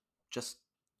 I'm just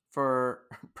for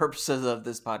purposes of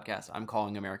this podcast, I'm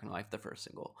calling American Life the first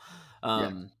single. Yeah,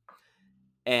 Um,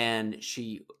 and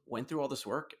she went through all this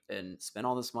work and spent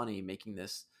all this money making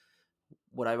this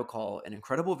what I would call an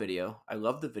incredible video. I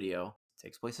love the video. It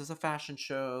takes place as a fashion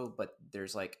show, but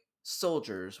there's like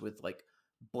soldiers with like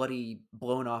bloody,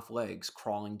 blown off legs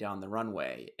crawling down the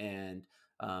runway, and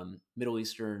Middle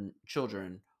Eastern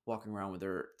children walking around with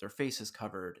their faces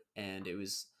covered. And it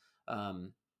was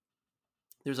um,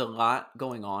 there's a lot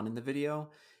going on in the video,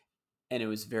 and it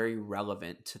was very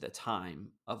relevant to the time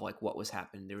of like what was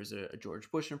happening. There was a George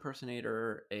Bush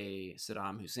impersonator, a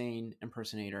Saddam Hussein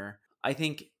impersonator. I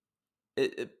think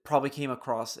it probably came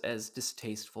across as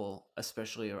distasteful,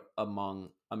 especially among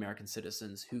American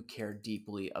citizens who care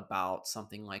deeply about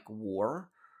something like war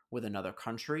with another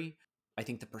country. I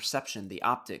think the perception, the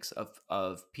optics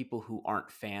of people who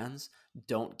aren't fans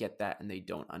don't get that, and they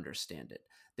don't understand it.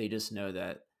 They just know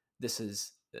that this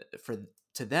is for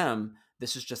to them,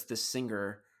 this is just this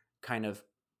singer kind of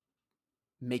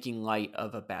making light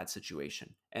of a bad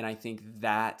situation. And I think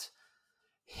that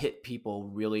hit people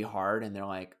really hard, and they're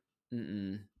like,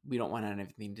 we don't want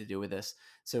anything to do with this.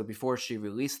 So before she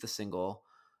released the single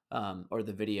or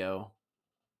the video,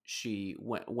 she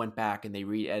went back and they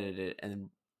re-edited it, and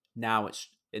now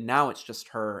it's just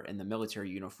her in the military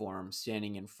uniform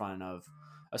standing in front of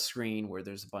a screen where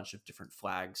there's a bunch of different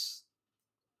flags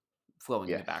flowing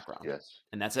in the yes, background, yes.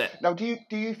 and that's it. Now, do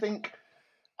you think?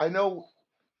 I know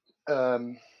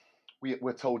um,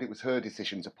 we're told it was her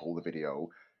decision to pull the video.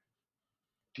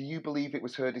 Do you believe it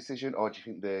was her decision, or do you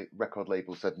think the record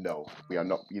label said no? We are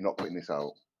not. You're not putting this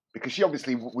out because she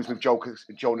obviously was with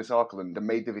Jonas Arkeland and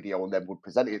made the video and then would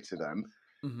present it to them.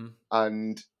 Hmm.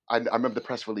 And I remember the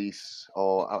press release,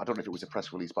 or I don't know if it was a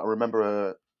press release, but I remember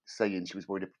her saying she was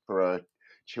worried for her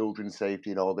children's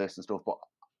safety and all this and stuff. But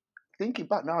thinking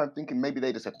back now, I'm thinking maybe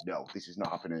they just said, no, this is not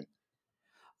happening.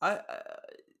 I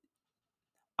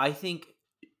think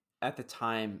at the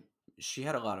time she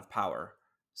had a lot of power.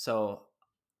 So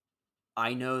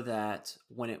I know that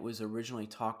when it was originally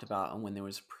talked about and when there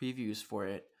was previews for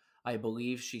it, I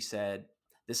believe she said,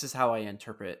 "This is how I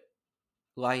interpret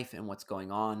life and what's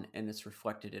going on, and it's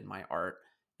reflected in my art."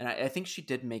 And I think she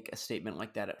did make a statement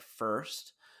like that at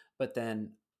first, but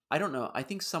then I don't know. I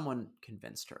think someone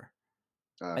convinced her.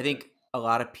 I Okay, think a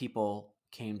lot of people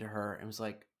came to her and was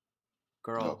like,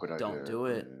 not a "Girl, good don't idea. do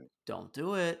it. Yeah. Don't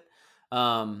do it."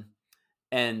 Um,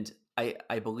 and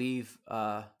I believe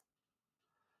Matt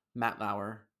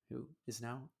Lauer, who is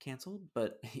now canceled,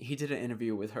 but he did an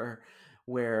interview with her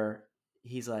where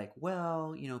he's like,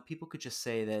 well, people could just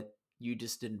say that you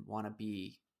just didn't want to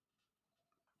be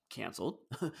canceled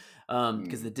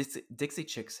because the Mm. Dixie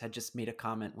Chicks had just made a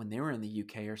comment when they were in the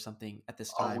UK or something at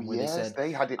this Oh time where they yes, said,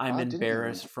 they had it I'm bad, didn't they?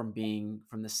 embarrassed from being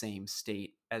from the same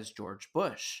state as George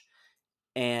Bush.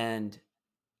 And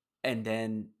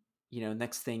then,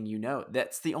 next thing you know,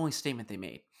 that's the only statement they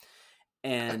made.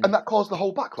 And And that caused the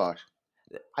whole backlash.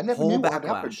 I never whole knew what had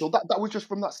happened. So backlash that was just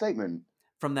from that statement.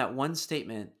 from that one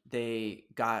statement, they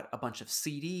got a bunch of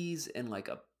CDs and like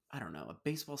I don't know, a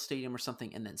baseball stadium or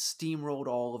something, and then steamrolled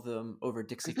all of them over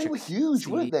Dixie Because they were Chicks huge,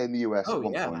 CD. weren't they, in the US at Oh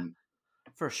one yeah, point?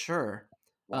 for sure.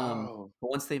 Wow. But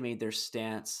once they made their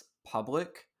stance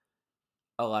public,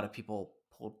 a lot of people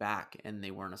pulled back and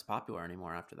they weren't as popular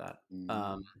anymore after that.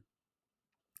 Mm.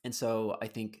 And so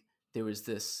there was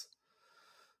this,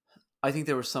 I think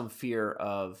there was some fear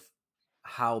of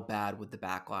how bad would the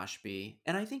backlash be.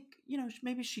 And I think,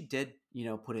 maybe she did,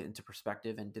 put it into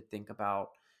perspective and did think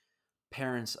about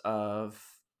parents of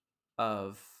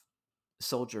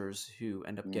soldiers who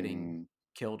end up getting Mm.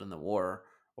 killed in the war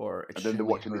or And then they're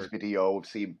extremely watching this hurt. video of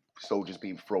seeing soldiers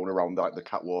being thrown around like the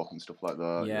catwalk and stuff like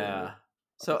that. Yeah, Yeah. I can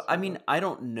So see I mean, that. I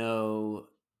don't know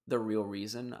the real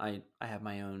reason. I have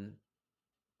my own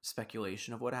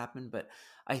speculation of what happened, but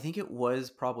I think it was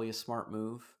probably a smart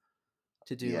move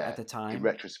to do at Yeah, the in time.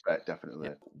 retrospect, Yeah. definitely.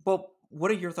 Well, what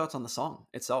are your thoughts on the song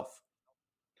itself?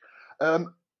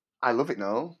 Um, I love it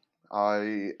now.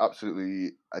 I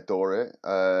absolutely adore it.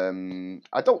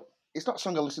 I don't. It's not a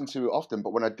song I listen to often,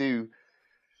 but when I do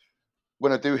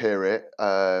hear it,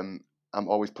 I'm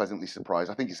always pleasantly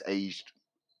surprised. I think it's aged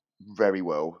very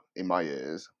well in my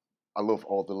ears. I love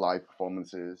all the live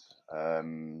performances. What's I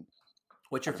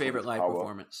your just love favorite its live power.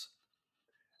 performance?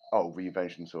 Oh,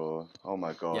 Reinvention Tour. Oh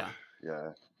my god, Yeah.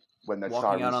 yeah. When the Walking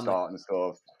out sirens on the start and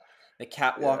stuff. Yeah.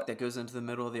 catwalk that goes into the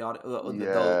middle of the audio,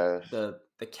 Yes. the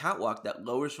catwalk that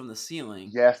lowers from the ceiling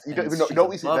Yes. You don't and even she's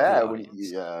notice it above the there when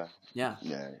audience. yeah. Yeah.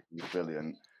 Yeah. You're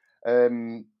brilliant.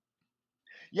 Um,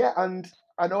 yeah, and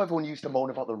I know everyone used to moan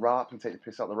about the rap and take the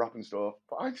piss out of the rap and stuff,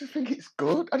 but I just think it's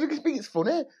good. I just think it's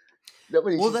funny. You know what I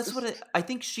mean? Well, She's that's what just I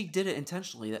think she did it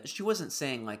intentionally. That she wasn't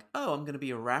saying like, "Oh, I'm going to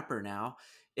be a rapper now."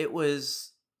 It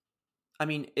was, I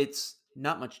mean, it's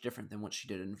not much different than what she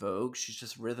did in Vogue. She's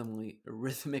just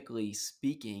rhythmically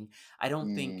speaking. I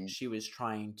don't think mm. she was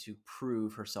trying to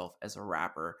prove herself as a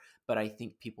rapper, but I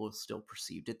think people still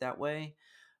perceived it that way.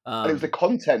 And it was the Um,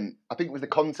 content. I think it was the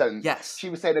content. yes. She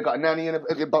was saying I got a nanny and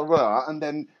a blah, blah, and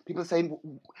then people are saying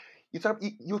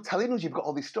you're telling us you've got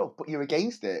all this stuff, but you're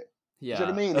against it. Do you know Yeah.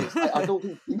 what I mean? I don't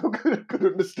think people could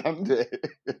understand it.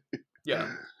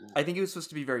 Yeah. I think it was supposed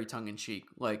to be very tongue in cheek.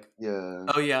 Like, Yeah,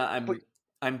 "Oh yeah, but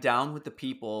I'm down with the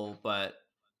people, but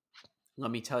let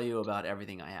me tell you about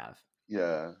everything I have."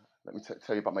 yeah, let me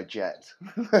tell you about my jet.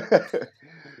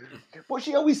 But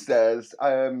she always says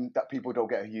that people don't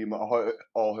get her humor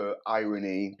or her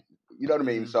irony. You know what I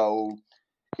mean? Mhm. So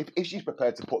if she's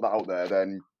prepared to put that out there,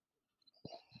 then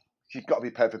she's got to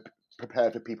be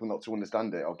prepared for people not to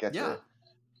understand it or get Yeah. it.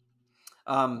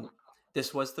 Um,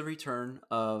 this was the return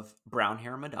of brown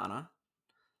hair Madonna.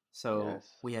 So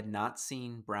Yes. we had not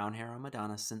seen brown hair on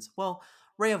Madonna since, well,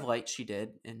 Ray of Light she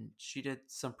did, and she did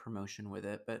some promotion with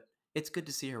it, but it's good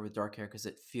to see her with dark hair because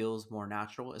it feels more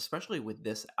natural, especially with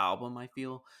this album. I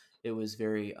feel it was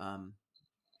very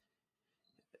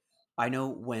I know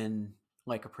when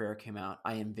Like a Prayer came out,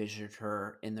 I envisioned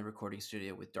her in the recording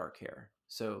studio with dark hair.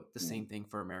 So the Mm. same thing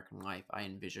for American Life. I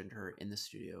envisioned her in the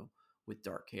studio with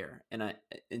dark hair.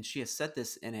 And she has said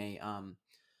this in an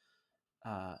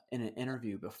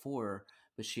interview before,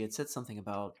 but she had said something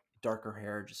about darker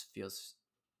hair just feels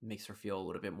makes her feel a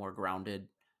little bit more grounded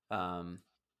um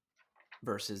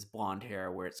versus blonde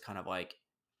hair where it's kind of like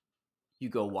you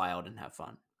go wild and have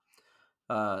fun.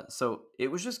 So it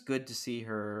was just good to see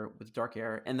her with dark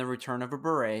hair and the return of a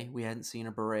beret. We hadn't seen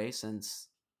a beret since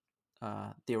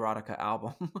the Erotica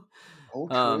album. Oh,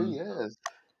 true. um, Yes.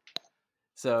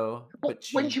 but But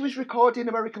when she she, was recording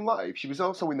American Life, she was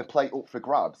also in the play Up for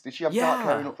Grabs. Did she have dark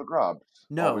hair in yeah, Up for Grabs, or was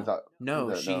no, that was no,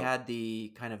 it? she No. had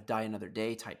the kind of Die Another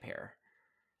Day type hair.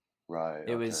 Right. It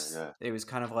Okay. was Yeah. it was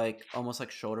kind of like almost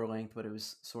like shoulder length, but it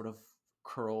was sort of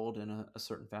curled in a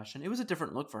certain fashion. It was a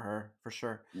different look for her, for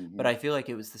sure. But Hmm. I feel like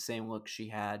it was the same look she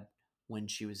had when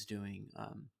she was doing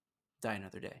Die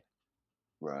Another Day.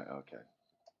 Right. Okay.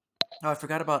 Oh, I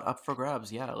forgot about Up for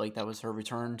Grabs. Yeah, like that was her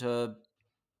return to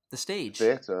the stage.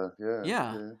 Theatre. Yeah.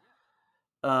 Yeah.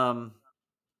 Yeah. Um,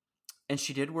 and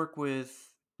she did work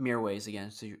with Mirwais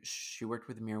again. So she worked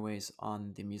with Mirwais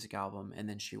on the music album, and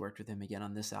then she worked with him again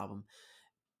on this album.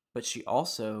 but she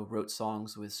also wrote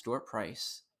songs with Stuart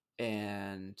Price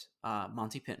and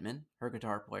Monty Pittman, her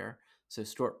guitar player. So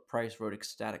Stuart Price wrote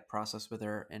Ecstatic Process with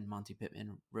her, and Monty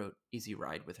Pittman wrote Easy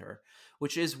Ride with her,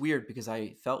 which is weird because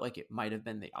I felt like it might have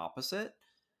been the opposite.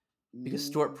 Because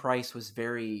Stuart Mm. Price was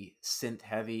very synth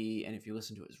heavy, and if you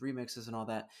listen to his remixes and all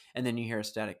that, and then you hear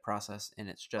Ecstatic Process, and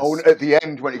it's Oh, and just at the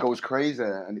end when it goes crazy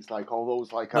and it's like all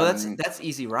those like no. That's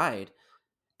Easy Ride.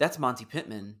 That's Monty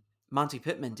Pittman. Monty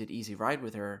Pittman did Easy Ride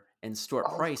with her, and Stuart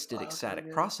oh Price did okay, Ecstatic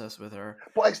yeah. Process with her.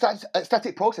 But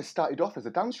Ecstatic Process started off as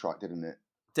a dance track, didn't it?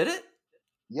 Did it?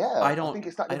 Yeah, I think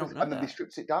it I started off don't as, know and then they that.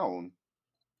 stripped it down.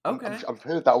 Okay. I've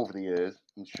heard that over the years.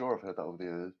 I'm sure I've heard that over the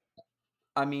years.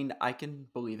 I mean, I can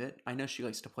believe it. I know she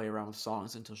likes to play around with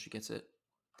songs until she gets it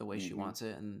the way she Hmm. wants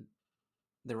it and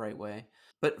the right way.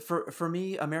 But for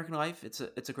me, American Life, it's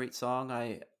a great song.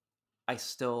 I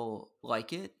still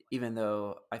like it, even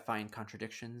though I find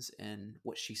contradictions in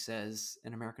what she says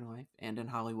in American Life and in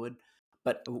Hollywood.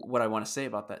 But what I want to say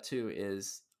about that too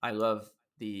is I love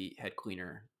the Head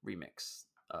Cleaner remix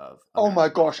of Oh my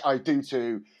American Life. gosh, I do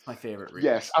too. It's my favorite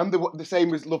Yes, remix. and the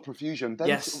same as Love Profusion.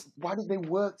 Yes, Why did they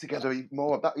work together even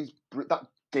more? That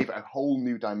gave it a whole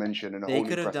new dimension and a they whole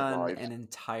new could have impressive done vibe. an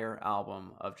entire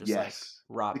album of just like Yes,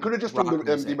 they could have just done rock the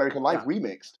music. American Life Yeah,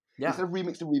 remixed yeah, instead of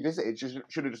remixed and revisited. Just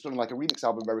should have just done like a remix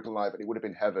album, American Life, and it would have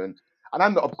been heaven. And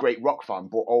I'm not a great rock fan,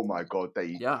 but oh my god,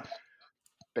 yeah.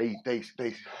 they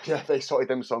yeah they sorted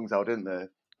them songs out, didn't they?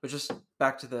 But just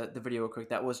back to the video real quick.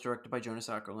 That was directed by Jonas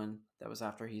Ackerlund. That was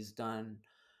after he's done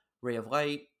Ray of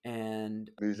Light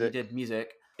and he Music. did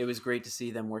music. It was great to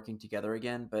see them working together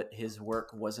again, but his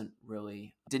work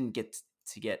didn't get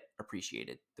to get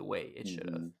appreciated the way it should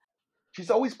have. Hmm.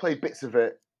 She's always played bits of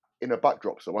it in a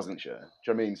backdrop, so wasn't she? Do you know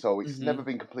what I mean? So it's never Hmm.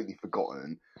 been completely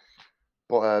forgotten.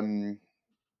 But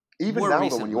even More now,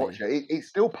 though, when you watch recently, it, it's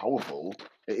still powerful.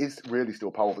 It is really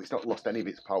still powerful. It's not lost any of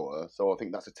its power. So I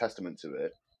think that's a testament to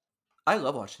it. I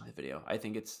love watching the video.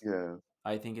 Yeah,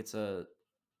 I think it's a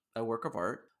work of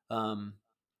art.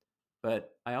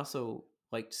 But I also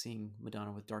liked seeing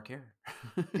Madonna with dark hair.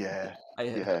 yeah, I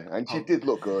yeah. And she oh, did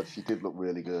look good. She did look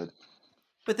really good.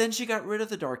 but then she got rid of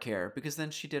the dark hair because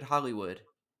then she did Hollywood.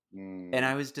 And Mm,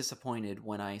 I was disappointed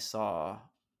when I saw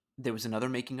there was another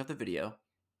making of the video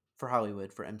for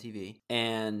Hollywood for MTV,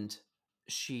 and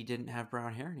she didn't have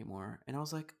brown hair anymore. And I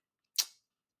was like,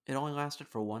 it only lasted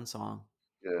for one song.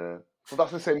 yeah. Well,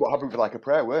 that's the same what happened with Like a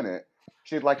Prayer, weren't it?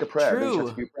 She did Like a Prayer, and then she had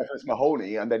to True. do Preference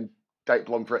Mahoney, and then Date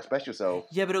Blonde for Express Yourself.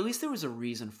 Yeah, but at least there was a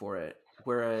reason for it.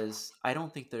 Whereas I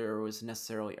don't think there was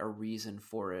necessarily a reason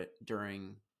for it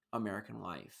during American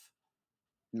Life,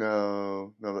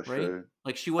 No, no, that's right? true.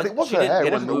 Like And it was she her didn't hair, it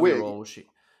get a wasn't a movie wig. role. She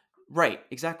right,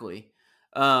 exactly.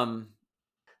 Um,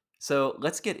 so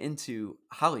let's get into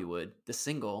Hollywood, the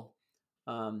single.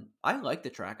 I like the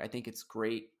track. I think it's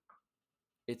great.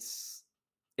 It's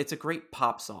it's a great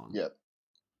pop song. Yeah.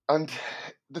 And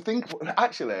the thing,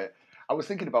 actually, I was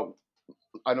thinking about,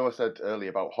 I know I said earlier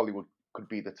about Hollywood could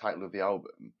be the title of the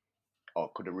album,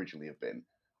 or could originally have been,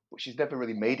 but she's never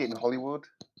really made it in Hollywood.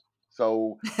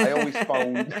 So I always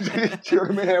found, do you know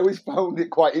what I mean? I always found it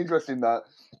quite interesting that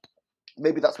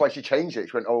maybe that's why she changed it.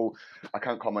 She went, "Oh, I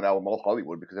can't call my album all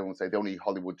Hollywood because everyone say the only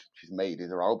Hollywood she's made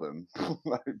is her album."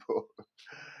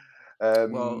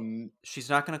 Well, um, she's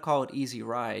not going to call it Easy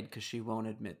Ride because she won't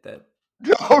admit that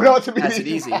no, she not to be has it easy.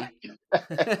 easy.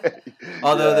 Right?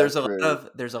 Although Yeah, true.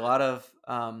 there's a lot of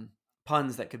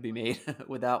puns that could be made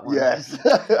with that one. Yes.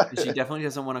 And she definitely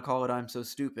doesn't want to call it "I'm So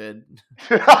Stupid."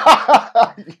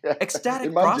 Yeah.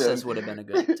 Ecstatic Imagine Process would have been a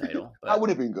good title, that but would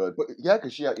have been good, but yeah,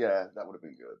 because yeah, that would have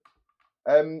been good.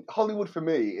 Hollywood for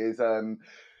me is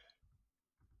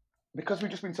because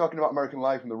we've just been talking about American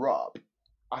Life and the rap.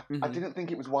 I hmm didn't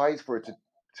think it was wise for it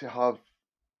to have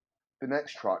the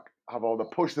next track have all the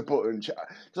push the button because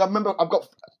I remember at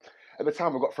the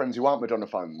time I've got friends who aren't Madonna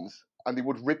fans and they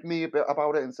would rib me a bit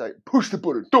about it and say push the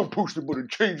button, don't push the button,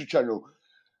 change the channel,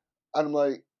 and I'm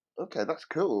like, okay, that's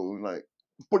cool, like,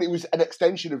 but it was an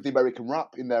extension of the American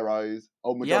rap in their eyes.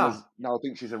 Oh, yeah. Madonna's now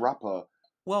thinks she's a rapper.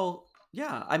 Well,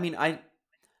 yeah. I mean, I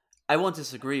won't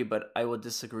disagree, but I will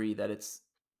disagree that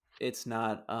it's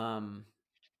not.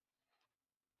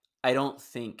 I don't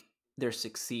think they're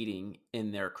succeeding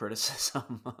in their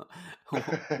criticism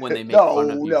when they make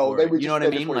fun of you No, for they it. were You know what I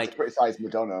they just mean? wanted to Like, criticize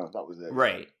Madonna. That was it.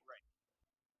 Yeah. right.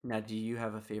 Now, do you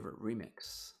have a favorite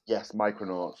remix? Yes,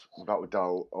 Micronauts, without a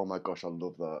doubt. Oh my gosh, I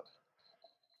love that.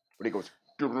 When it goes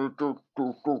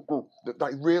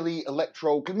like really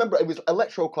electro. Cause remember, it was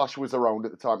Electro Clash was around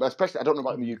at the time, especially I don't know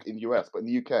about in the Mhm. in the US, but in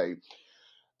the UK,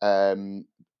 um,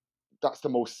 that's the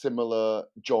most similar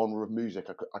genre of music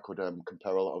I could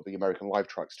compare a lot of the American Live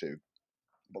tracks to.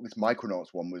 but this Micronauts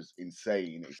one was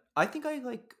insane. I think I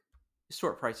like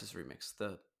Stuart Price's remix,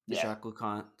 the Yeah. Jacques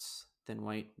Lecontre's Thin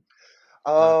White Duck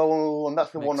Oh, and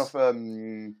that's the one mix. of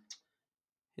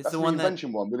It's that's the the one that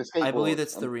reinvention one with the I believe skateboard.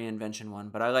 it's the reinvention one,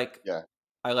 but Yeah.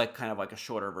 I like kind of like a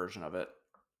shorter version of it.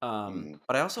 Mm.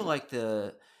 But I also like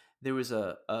there was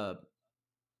a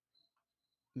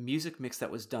music mix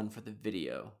that was done for the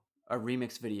video, a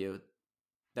remix video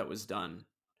that was done,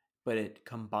 but it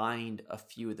combined a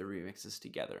few of the remixes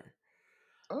together,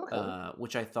 Okay.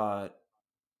 which I thought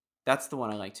that's the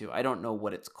one I like too. I don't know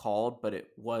what it's called, but it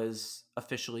was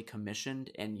officially commissioned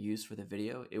and used for the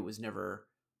video. It was never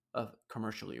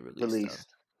commercially released though.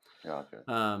 Released. Yeah. Okay.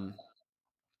 Um,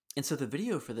 and so the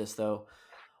video for this though,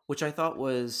 which I thought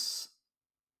was,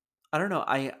 I don't know,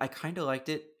 I kind of liked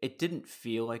it. It didn't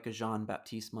feel like a Jean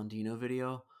Baptiste Mondino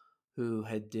video, who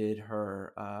had did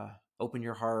her "Open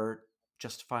Your Heart,"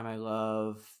 "Justify My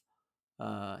Love,"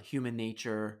 "Human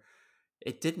Nature."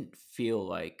 It didn't feel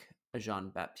like a Jean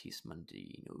Baptiste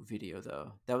Mondino video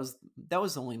though. That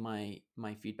was only my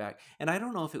feedback, and I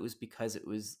don't know if it was because it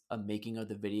was a making of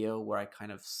the video where I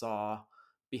kind of saw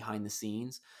behind the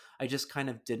scenes. I just kind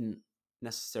of didn't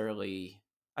necessarily.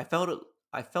 I felt it.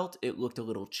 I felt it looked a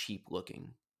little cheap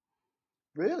looking.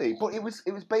 Really, but it was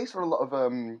based on a lot of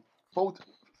photo,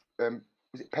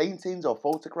 was it paintings or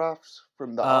photographs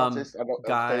from the artist? I don't know.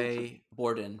 Guy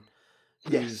Borden,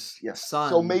 Yes, whose yes. So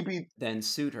son maybe then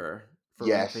sued her for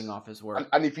ripping yes, off his and work.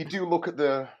 and if you do look at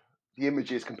the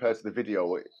images compared to the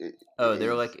video, it Oh,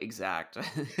 they're is like exact.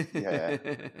 yeah.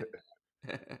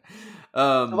 So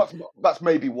um, that's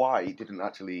maybe why it didn't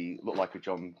actually look like a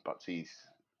John Baptiste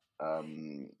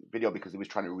video because he was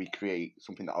trying to recreate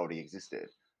something that already existed,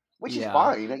 which is yeah,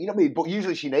 fine, you know what I mean. But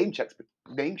usually she name checks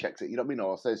it, you know what I mean,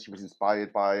 or says she was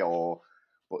inspired by, or.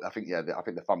 But I think I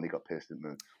think the family got pissed and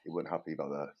they weren't happy about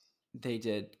that. they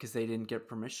did because they didn't get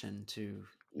permission to,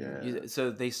 Yeah,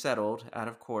 so they settled out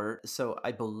of court. So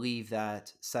I believe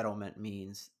that settlement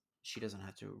means she doesn't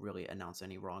have to really announce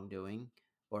any wrongdoing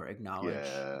or acknowledge.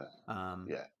 yeah, Um,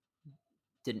 yeah.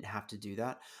 didn't have to do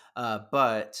that.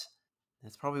 But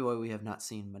that's probably why we have not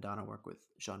seen Madonna work with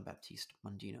Jean Baptiste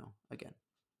Mondino again.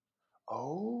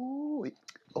 Oh,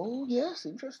 oh yes, Cost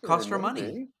interesting. her money.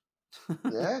 Maybe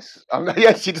yes.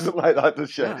 Yes, she doesn't like that,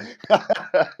 does she? Yeah.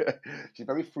 She's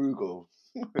very frugal.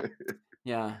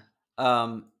 Yeah.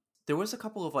 There was a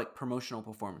couple of like promotional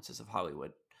performances of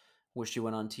Hollywood where she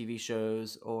went on TV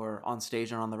shows or on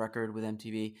stage and on the record with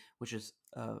MTV, which is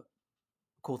a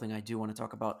cool thing I do want to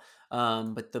talk about.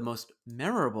 But the most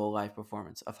memorable live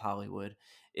performance of Hollywood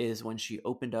is when she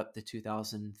opened up the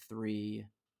 2003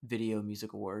 Video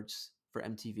Music Awards for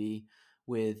MTV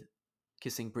with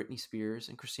kissing Britney Spears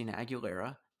and Christina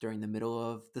Aguilera during the middle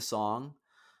of the song,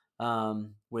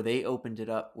 where they opened it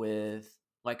up with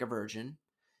Like a Virgin,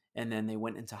 and then they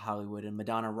went into Hollywood, and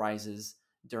Madonna rises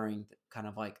during kind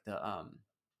of like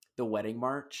the wedding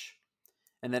march,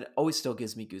 and that always still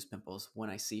gives me goosepimples when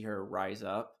I see her rise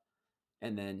up,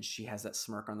 and then she has that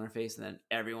smirk on their face, and then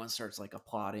everyone starts like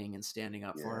applauding and standing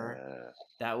up for her. Yeah.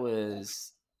 That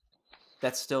was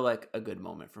that's still like a good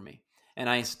moment for me, and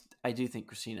I do think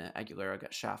Christina Aguilera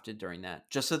got shafted during that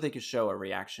just so they could show a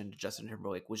reaction to Justin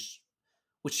Timberlake, which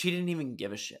he didn't even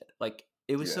give a shit. Like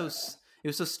Yeah. it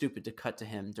was so stupid to cut to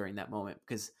him during that moment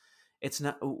because it's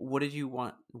not. What did you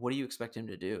want? What do you expect him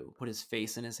to do? Put his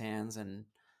face in his hands and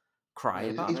cry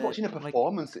Yeah, about he's it? watching a Like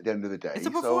performance at the end of the it's a day, so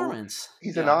performance.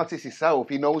 he's an Yeah, artist himself.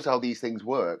 He knows how these things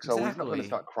work, so he's not going to exactly.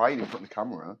 start crying in front of the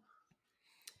camera.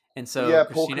 And But so yeah,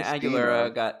 poor Christina Christina.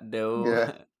 Aguilera got no.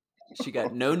 Yeah. She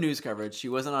got no news coverage. She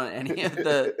wasn't on any of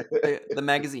the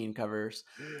magazine covers.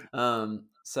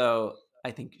 So I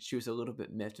think she was a little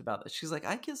bit miffed about that. She's like,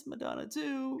 I kissed Madonna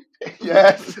too.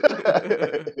 Yes.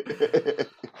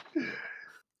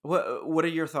 What are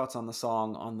your thoughts on the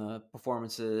song, on the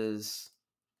performances,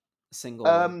 single?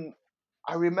 um,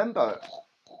 I remember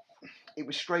it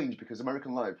was strange because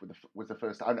American Life was the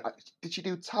first. Did she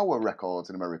do Tower Records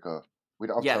in America? We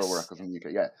don't have Tower Yes. Records in the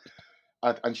UK.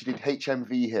 Yeah, and she did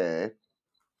HMV here,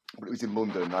 but it was in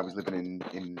London. I was living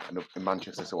in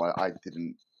Manchester, so I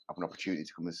didn't have an opportunity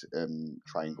to come and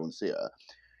try and go and see her.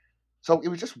 So it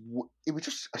was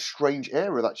just a strange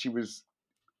era that she was.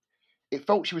 It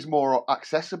felt she was more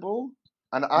accessible,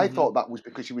 and I Mm-hmm. thought that was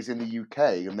because she was in the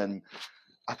UK, and then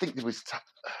I think there was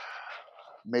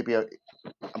maybe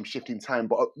I'm shifting time,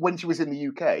 but when she was in the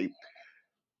UK,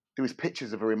 there was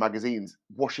pictures of her in magazines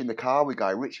washing the car with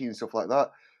Guy Ritchie and stuff like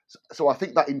that. So I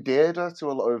think that endeared her to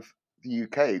a lot of the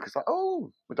UK because like,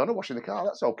 oh, Madonna washing the car,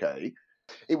 that's okay.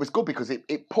 It was good because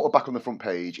it put her back on the front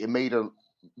page. It made her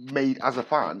made as a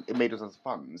fan, it made us as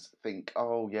fans think,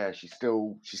 oh yeah, she's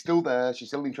still there, she's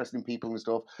still interested in people and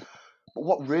stuff. But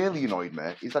what really annoyed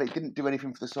me is that it didn't do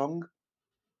anything for the song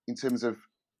in terms of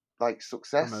like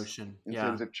success. Promotion. In Yeah.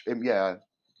 terms of yeah,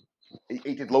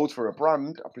 it did loads for a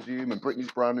brand, I presume, and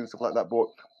Britney's brand and stuff like that. But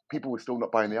people were still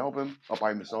not buying the album or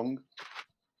buying the song.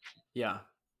 Yeah.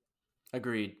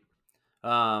 Agreed.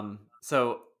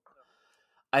 So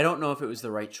I don't know if it was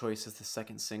the right choice as the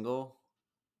second single.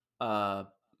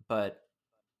 But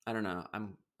I don't know.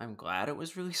 I'm glad it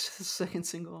was released as a second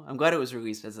single. I'm glad it was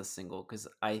released as a single because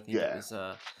I think Yeah.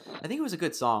 I think it was a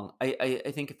good song. I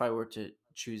think if I were to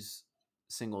choose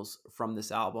singles from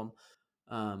this album,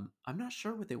 I'm not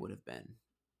sure what they would have been,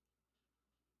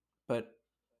 but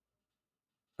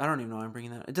I don't even know why I'm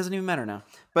bringing that. It doesn't even matter now.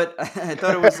 But I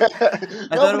thought it was. I No, thought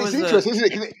but it it's was a. interesting, isn't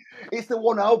it? 'Cause it's the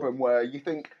one album where you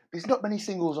think there's not many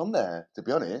singles on there. To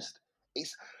be honest,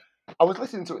 it's. I was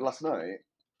listening to it last night,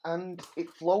 and it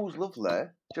flows lovely. Do you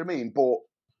know what I mean? But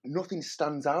nothing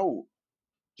stands out.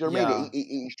 Do you know what I mean?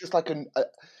 Yeah, It's just like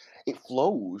it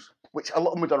flows, which a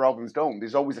lot of Madonna albums don't.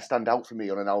 There's always a standout for me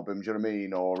on an album. Do you know what I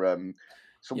mean? Or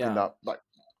something yeah, that like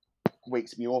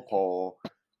wakes me up. Or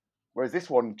whereas this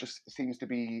one just seems to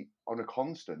be on a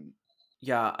constant.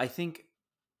 yeah. I think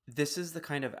this is the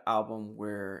kind of album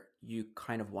where you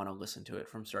kind of want to listen to it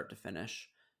from start to finish.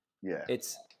 Yeah.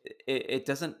 It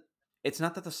doesn't, it's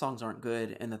not that the songs aren't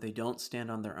good and that they don't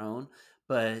stand on their own,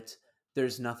 but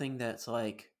there's nothing that's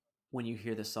like when you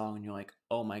hear the song and you're like,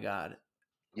 "Oh my god,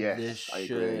 Yes, I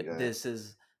agree. Yeah.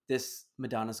 this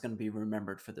Madonna's going to be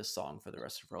remembered for this song for the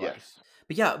rest of her life." Yes.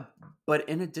 But yeah, but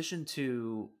in addition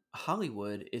to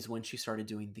Hollywood is when she started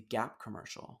doing the Gap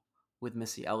commercial with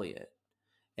Missy Elliott,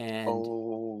 and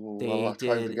Oh, they I'll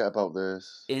try and did forget about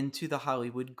this. Into the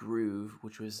Hollywood Groove,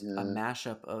 which was a Yeah.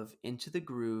 mashup of Into the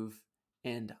Groove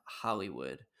and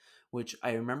Hollywood, which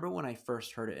I remember when I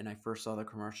first heard it and I first saw the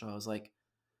commercial, I was like,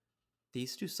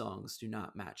 these two songs do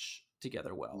not match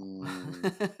together well.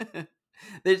 Mm,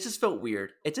 It just felt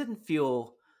weird. It didn't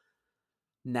feel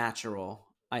natural,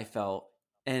 I felt.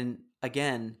 And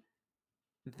again,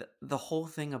 the whole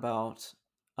thing about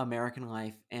American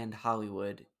life and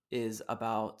Hollywood is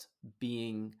about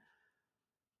being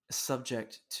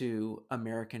subject to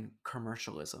American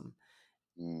commercialism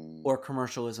mm. or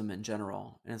commercialism in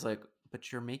general. And it's like,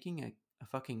 but you're making a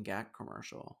fucking Gap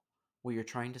commercial where you're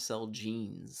trying to sell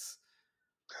jeans.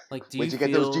 Like, do you Where'd you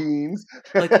get those feel jeans?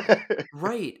 like,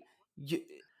 right? You,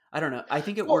 I don't know. I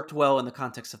think it Well, worked well in the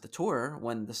context of the tour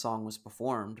when the song was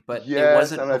performed, but it yes,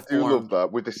 wasn't and I do love performed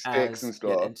that with the sticks as and get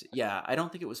stuff. into, yeah, I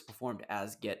don't think it was performed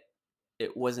as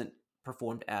it wasn't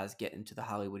performed as get into the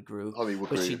Hollywood Groove, Hollywood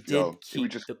but she Groove, yo. did It was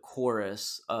keep just the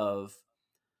chorus of,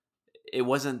 it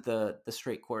wasn't the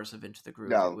straight chorus of Into the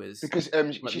Groove. It no, was, because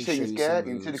let she me show sings you some "Get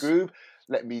into the moves. groove."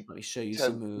 Let me Let me show you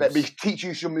some let me moves. teach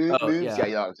you some Oh moves. Yeah, yeah,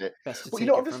 yeah, that's it. best to But you take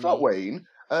know, it on this from thought, me.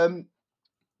 Wayne,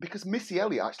 because Missy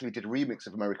Elliott actually did a remix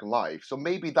of American Life, so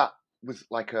maybe that was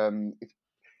like I'll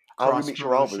Cross remix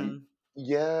your album. promotion.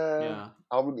 Yeah, Yeah,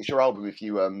 I'll remix your album if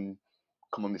you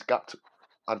come on this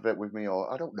advert with me,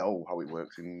 or I don't know how it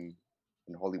works in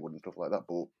Hollywood and stuff like that,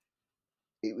 but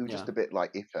it was yeah. just a bit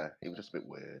like iffy. It was just a bit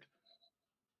weird.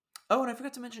 Oh, and I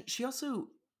forgot to mention, she also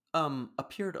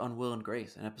appeared on Will and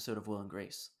Grace, an episode of Will and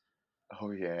Grace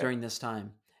Oh yeah, during this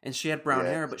time. And she had brown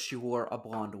yeah, hair, but she wore a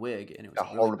blonde wig, and it was a a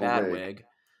really horrible bad wig. wig.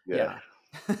 Yeah.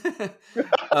 Yeah.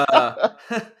 uh,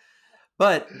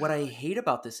 but what I hate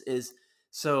about this is,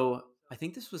 so I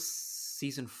think this was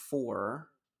season 4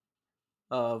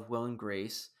 of Will and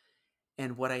Grace,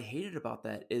 and what I hated about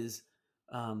that is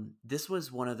this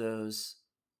was one of those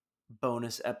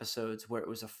bonus episodes where it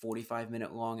was a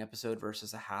 45-minute long episode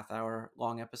versus a half hour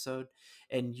long episode.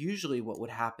 And usually what would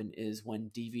happen is when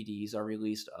DVDs are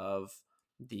released of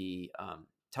the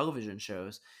television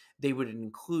shows, they would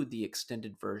include the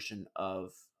extended version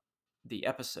of the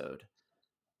episode.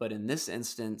 But in this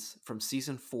instance, from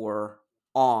season 4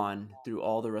 on through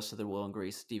all the rest of the Will and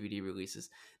Grace DVD releases,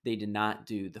 they did not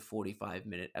do the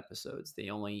 45-minute episodes. They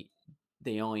only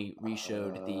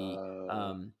reshowed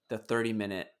the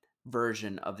 30-minute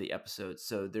version of the episode.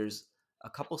 So there's a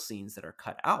couple scenes that are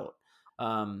cut out.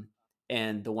 Um,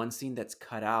 and the one scene that's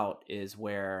cut out is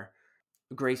where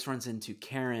Grace runs into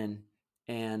Karen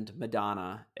and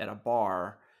Madonna at a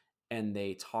bar, and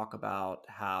they talk about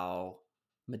how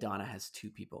Madonna has 2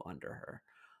 people under her.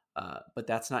 But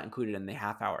that's not included in the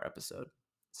half-hour episode.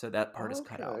 So that part is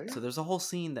cut out. Okay. So there's a whole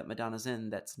scene that Madonna's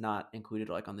in that's not included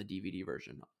like on the DVD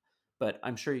version. But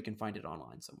I'm sure you can find it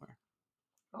online somewhere.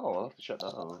 Oh, I'll have to check that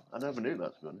out. I never knew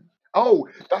that, to be honest. Oh,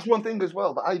 that's one thing as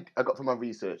well that I got from my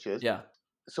researchers. Yeah.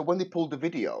 So when they pulled the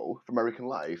video for American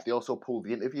Life, they also pulled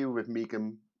the interview with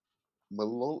Megan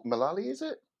Mullally, is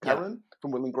it? Yeah. Karen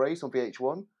from Will and Grace on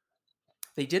VH1.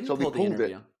 They didn't So they pull the pulled it.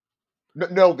 interview.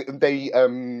 No, they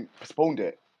postponed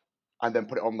it and then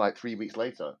put it on like 3 weeks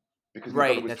later because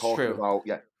Madonna Right, was that's talking true. about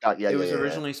It was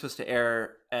originally supposed to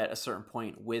air at a certain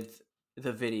point with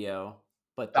the video,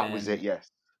 but that was it. then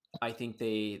Yes, I think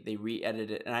they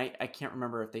re-edited it, and I can't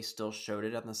remember if they still showed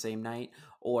it on the same night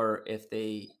or if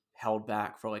they held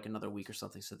back for like another week or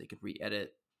something so they could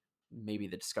re-edit maybe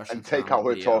the and discussions take around the out her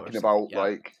video or talking something. about Yeah.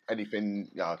 like anything.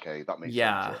 Yeah, okay, that makes sense.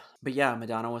 Yeah. Yes. But yeah,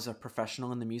 Madonna was a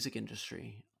professional in the music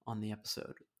industry on the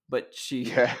episode. But she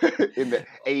Yeah, in the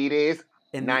 80s,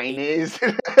 in the 90s.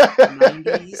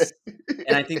 90s.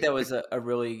 And I think that was a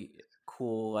really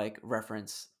cool like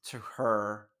reference to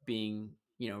her being,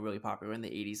 really popular in the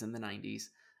 80s and the 90s.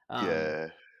 Um, Yeah.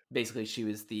 Basically, she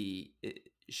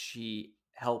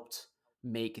helped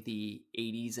make the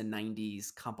 80s and 90s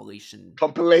compilation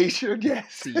Compilation,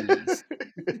 yes. CDs.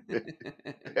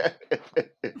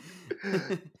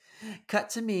 Cut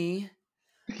to me.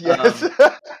 Yes.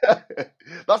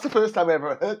 That's the first time I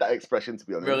ever heard that expression, to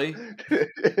be honest. Really?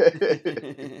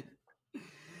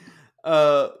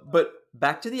 But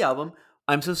back to the album.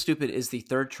 I'm So Stupid is the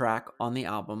third track on the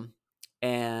album.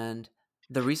 And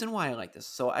the reason why I like this,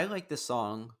 so I like this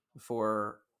song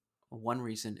for one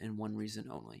reason and one reason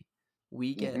only.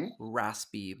 We get Hmm.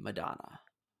 raspy Madonna.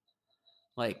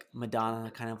 Like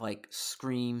Madonna kind of like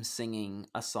scream singing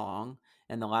a song.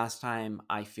 And the last time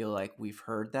I feel like we've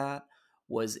heard that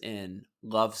was in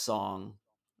Love Song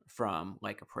from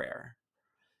Like a Prayer.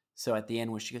 So at the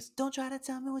end, where she goes, "Don't try to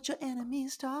tell me what your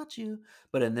enemies taught you,"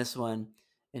 but in this one,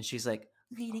 and she's like,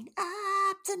 "Leading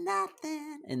up to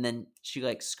nothing," and then she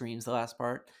like screams the last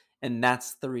part, and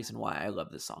that's the reason why I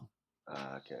love this song.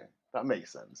 Okay. That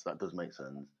makes sense. That does make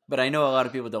sense. But I know a lot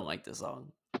of people don't like this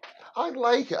song. I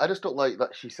like it. I just don't like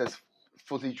that she says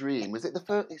fuzzy dream. Is it the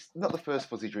first? It's not the first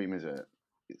fuzzy dream, is it?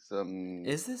 It's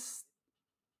Is this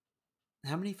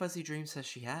how many fuzzy dreams has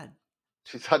she had?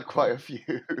 she's had quite a few.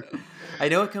 I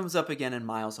know it comes up again in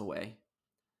Miles Away.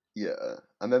 Yeah.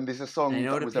 And then there's a And I song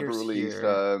know it that was ever appears released,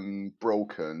 here.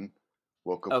 Broken.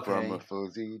 Woke up from a Okay,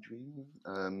 fuzzy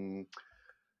dream.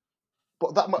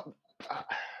 But that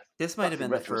this might have that's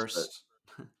in been the retrospect. first.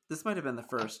 This might have been the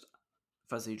first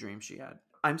fuzzy dream she had.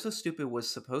 I'm So Stupid was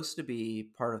supposed to be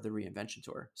part of the reinvention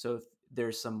tour. So if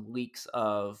there's some leaks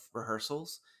of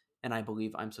rehearsals, and I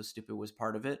believe I'm So Stupid was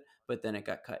part of it, but then it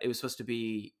got cut. It was supposed to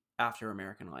be after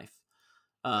American Life.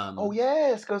 Oh Um,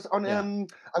 yes, because on yeah, I'm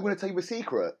gonna tell you a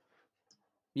secret. Does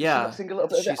she not yeah, sing a little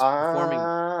bit of it? she's performing.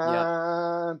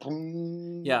 Yep,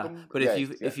 Boom, yeah. boom. But if Yes, you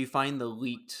yeah. if you find the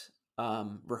leaked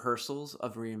rehearsals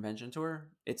of reinvention tour,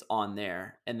 it's on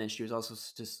there. And then she was also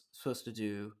just supposed to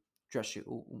do dress you.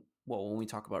 Well, when we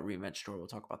talk about reinvention tour, we'll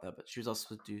talk about that. But she was also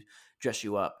supposed to do dress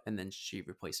you up, and then she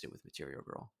replaced it with Material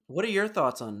Girl. What are your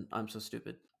thoughts on I'm So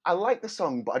Stupid? I like the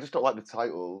song, but I just don't like the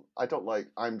title. I don't like.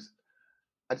 I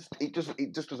just. It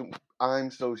just doesn't.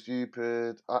 I'm so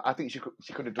stupid. I think she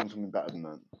could have done something better than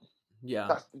that. Yeah.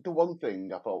 That's the one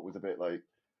thing I thought was a bit like.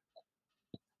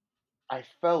 I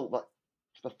felt like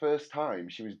for the first time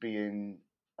she was being.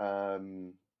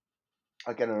 Again,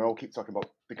 I know I keep talking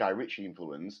about the Guy Ritchie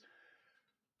influence,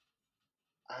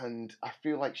 and I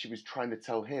feel like she was trying to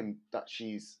tell him that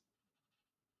she's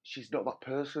not that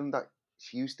person that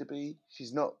she used to be.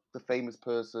 She's not the famous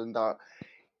person that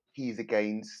he's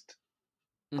against.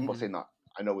 I'm not Hmm. saying that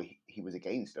I know he was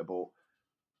against her, but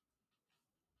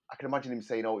I can imagine him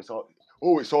saying, it's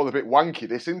all a bit wanky,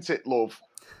 this, isn't it, love?"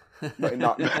 Not in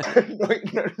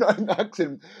that, not in that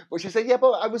accent. But she said, "Yeah,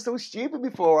 but I was so stupid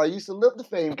before. I used to love the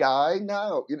fame guy.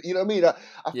 Now, you know what I mean?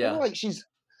 I feel Yeah. like she's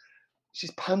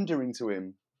pandering to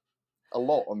him a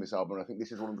lot on this album. I think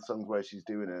this is one of the songs where she's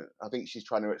doing it. I think she's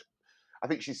trying to. I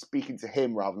think she's speaking to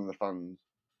him rather than the fans.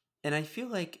 And I feel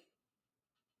like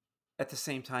at the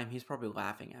same time, he's probably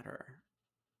laughing at her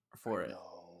I for it.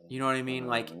 know. You know what I I mean?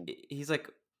 Like know. he's like,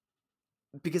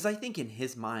 because I think in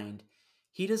his mind,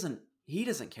 he doesn't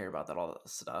care about that all that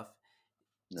stuff.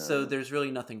 So No. there's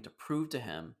really nothing to prove to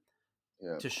him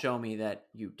Yeah. to show me that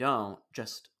you don't.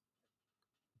 Just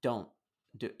don't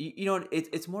do. You know,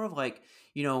 it's more of like,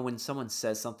 when someone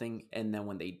says something and then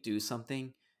when they do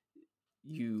something,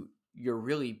 you're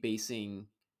really basing.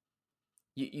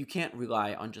 You can't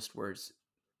rely on just words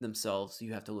themselves.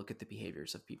 You have to look at the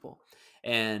behaviors of people.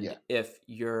 And Yeah. if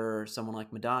you're someone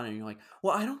like Madonna and you're like,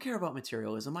 well, I don't care about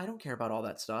materialism, I don't care about all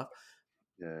that stuff,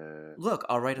 Yeah. look,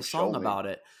 I'll write a Well, show song me. about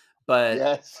it. but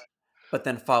Yes. but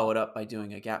then follow it up by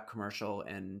doing a Gap commercial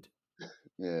and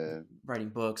Yeah. writing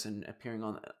books and appearing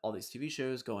on all these TV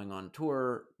shows, going on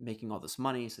tour, making all this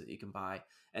money so that you can buy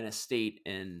an estate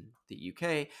in the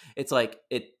UK. It's like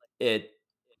it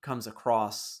comes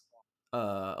across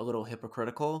a little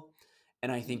hypocritical,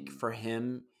 and I think Mm. for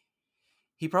him,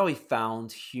 he probably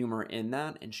found humor in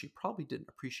that, and she probably didn't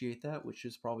appreciate that, which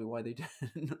is probably why they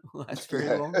didn't last very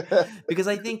Yeah. long. Because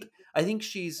I think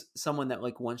she's someone that,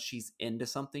 like, once she's into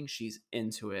something, she's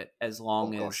into it as Oh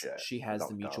long gosh, as yeah, she has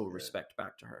the without doubt, mutual yeah, respect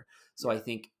back to her. So I yeah.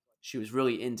 think she was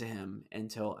really into him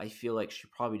until I feel like she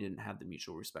probably didn't have the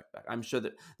mutual respect back. I'm sure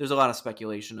that there's a lot of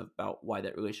speculation about why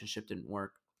that relationship didn't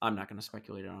work. I'm not going to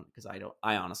speculate on it because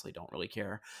I honestly don't really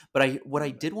care. But what I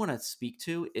Mm. did want to speak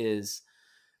to is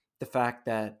the fact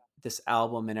that this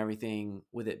album and everything,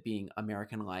 with it being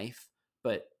American Life,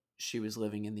 but she was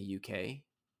living in the UK.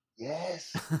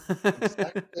 Yes,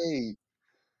 exactly.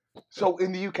 So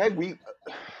in the UK,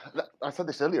 I said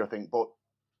this earlier, I think, but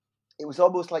it was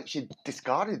almost like she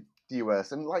discarded the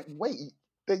US and like, wait,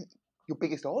 they your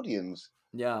biggest audience.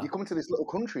 Yeah. You come to this little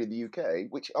country in the UK,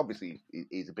 which obviously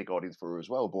is a big audience for her as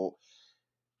well, but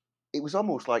it was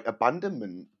almost like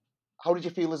abandonment. How did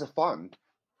you feel as a fan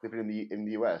living in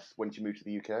the US when you moved to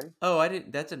the UK? Oh, I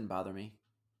didn't. That didn't bother me.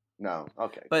 No,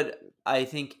 okay, good, But good. I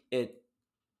think it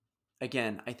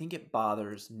again. I think it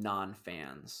bothers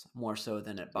non-fans more so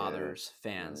than it Yeah, bothers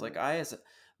fans. yeah. Like I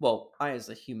as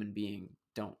a human being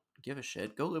don't give a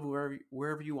shit. Go live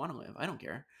wherever you want to live. I don't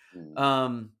care. Mm.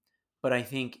 Um, but I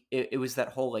think it was that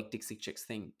whole like Dixie Chicks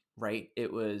thing, right?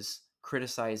 It was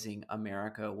criticizing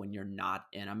America when you're not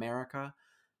in America.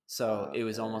 So it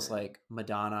was almost Okay. like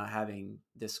Madonna having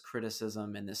this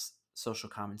criticism and this social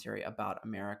commentary about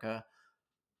America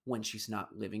when she's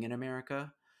not living in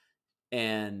America.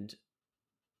 And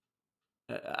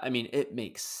I mean, it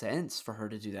makes sense for her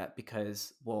to do that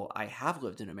because, well, I have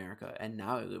lived in America and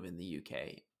now I live in the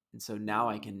UK. And so now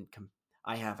Mm.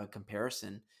 I have a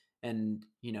comparison, and,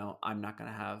 I'm not going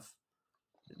to have,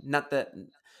 not that,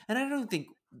 and I don't think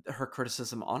her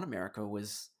criticism on America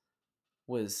was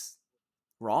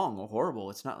wrong or horrible.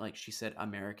 It's not like she said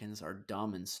Americans are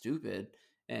dumb and stupid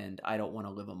and I don't want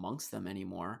to live amongst them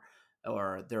anymore,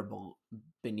 or they're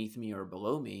beneath me or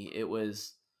below me. It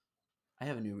was, I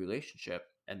have a new relationship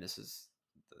and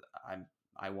I'm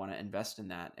I want to invest in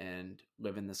that and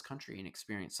live in this country and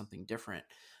experience something different.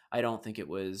 I don't think it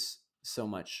was so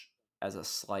much as a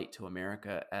slight to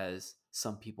America as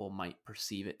some people might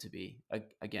perceive it to be.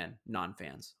 Again,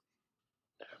 non-fans.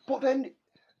 But then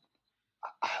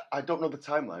I don't know the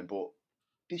timeline, but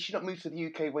did she not move to the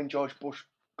UK when George Bush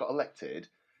got elected?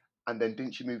 And then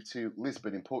didn't she move to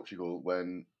Lisbon in Portugal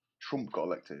when Trump got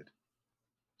elected?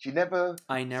 She never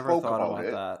I never spoke thought about about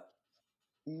it. that.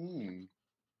 Mm.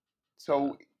 So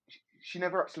So she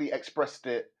never actually expressed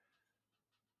it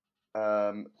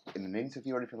in an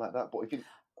interview or anything like that. But if you,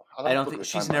 I'll I have to don't look think at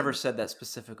the she's never timeline. said that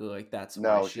specifically. Like that's why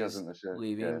No, she she's hasn't. That's it. Yeah,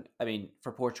 leaving. I mean,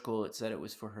 for Portugal, it said it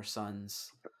was for her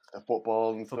son's the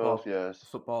football and stuff. football Yes.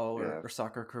 football Yeah. or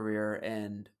soccer career,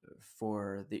 and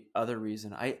for the other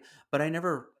reason, but I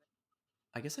never.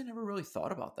 I guess I never really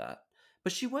thought about that.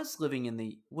 But she was living in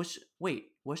the was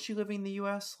she living in the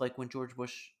U.S. like when George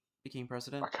Bush became I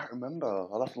president? can't remember.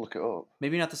 I'll have to look it up.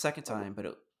 Maybe not the second time,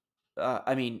 but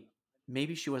I mean,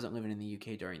 maybe she wasn't living in the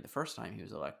UK during the first time he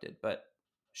was elected, but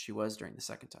she was during the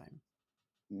second time,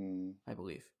 Mm, I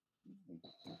believe.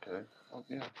 okay. Oh,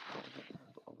 yeah.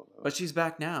 But she's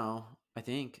back now, I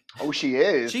think. Oh, she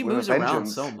is She with a moves around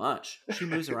vengeance. so much. She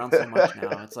moves around so much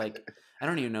now. It's like I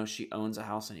don't even know if she owns a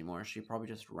house anymore. She probably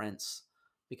just rents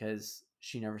because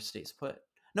she never stays put.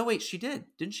 No, wait, she did.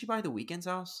 Didn't she buy the Weekend's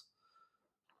house?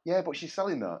 Yeah, but she's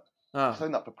selling that. She's Oh,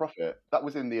 selling that for profit. That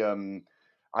was in the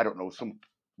I don't know, some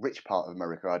rich part of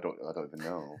America. I don't even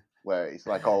know where it's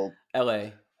like all.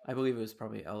 LA. I believe it was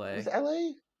probably Was LA. it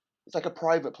LA? It's like a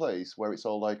private place where it's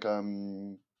all like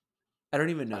I don't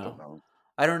even I don't know. know.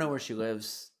 I I don't don't know where know. she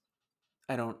lives.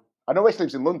 I don't I know West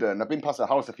lives in London. I've been past her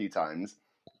house a few times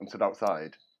and stood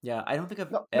outside. Yeah, I don't think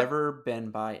I've No, no. ever been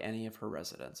by any of her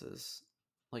residences,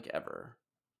 like ever.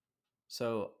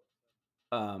 So,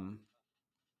 um,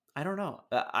 I don't know.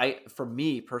 For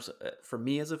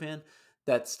me as a fan,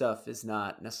 that stuff is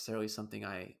not necessarily something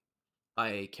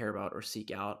I care about or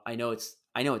seek out. I know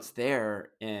it's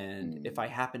there, and if I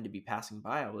Mm. happen to be passing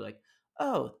by, I'll be like,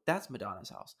 "Oh, that's Madonna's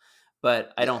house."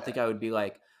 But I don't think I would be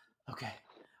like, "Okay,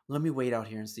 let me wait out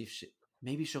here and see if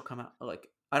maybe she'll come out." Like,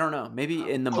 I don't know. Maybe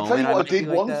in the I'll tell moment you I what I might be did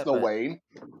like once that, though, but Wayne.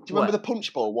 Do you remember the what?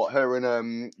 Punch Bowl? What her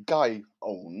and Guy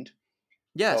owned.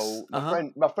 Yes. So Uh huh.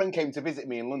 my friend came to visit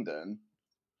me in London.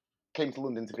 Came to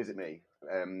London to visit me.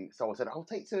 So I said, I'll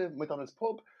take you to Madonna's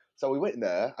pub. So we went in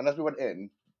there, and as we went in,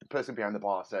 the person behind the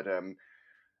bar said,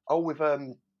 oh, with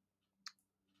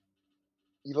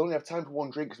you'll only have time for one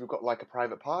drink because we've got like a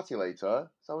private party later.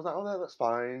 So I was like, oh no, that's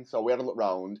fine. So we had a look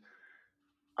round.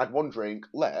 I had one drink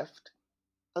left,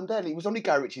 and then it was only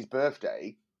Guy Ritchie's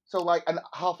birthday. So like, and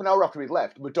half an hour after we'd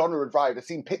left, Madonna had arrived. I'd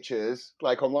seen pictures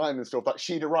like online and stuff that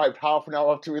she'd arrived half an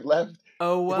hour after we'd left.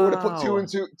 Oh, If I would have put wow. two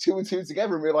and two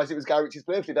together and realised it was Guy Ritchie's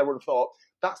birthday, then I would have thought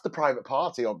that's the private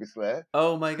party, obviously.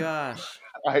 Oh my gosh.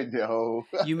 I know.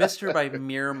 You missed her by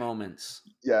mere moments.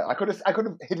 Yeah, I could have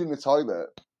hid in the toilet,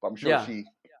 but I'm sure Yeah. she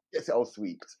gets it all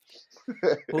sweeped.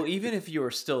 Well, even if you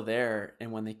were still there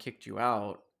and when they kicked you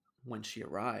out, when she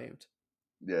arrived,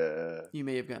 Yeah, you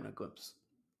may have gotten a glimpse.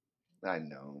 I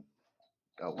know.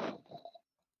 Oh well.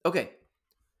 Okay.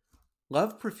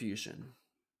 Love Profusion.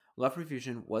 Love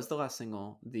Profusion was the last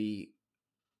single. The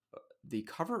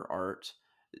cover art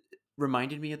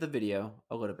reminded me of the video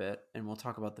a little bit, and we'll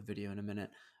talk about the video in a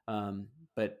minute.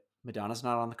 But Madonna's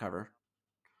not on the cover.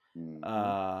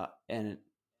 Mm-hmm. And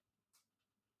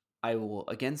I will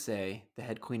again say the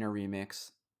Head Cleaner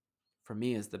remix for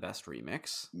me is the best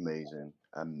remix. Amazing,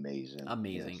 amazing,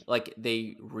 Amazing. yes. Like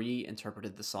they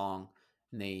reinterpreted the song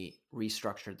and they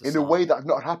restructured the In a way song. that's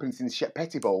not happened since Shep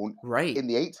Pettibone Right. in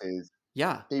the 80s.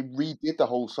 Yeah. They redid the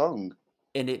whole song.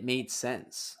 And it made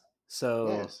sense. So,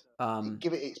 Yes,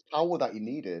 give it its power that you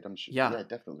needed. I'm sure. yeah. Yeah,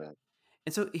 definitely.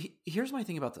 And so here's my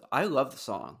thing about I love the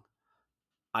song.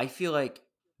 I feel like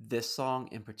this song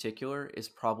in particular is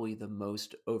probably the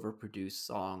most overproduced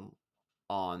song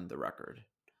on the record,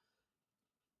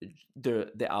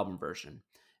 the album version,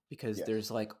 because Yes.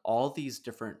 there's like all these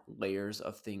different layers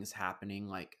of things happening,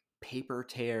 like paper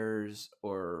tears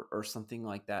or something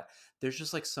like that. There's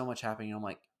just like so much happening. I'm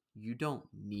like, you don't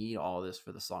need all this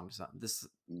for the song to sound. The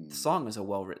Mm. song is a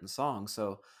well written song,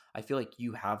 so I feel like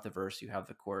you have the verse, you have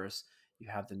the chorus, you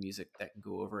have the music that can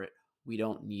go over it. We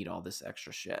don't need all this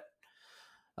extra shit,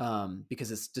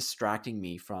 because it's distracting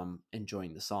me from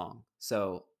enjoying the song.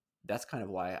 So that's kind of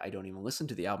why I don't even listen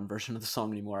to the album version of the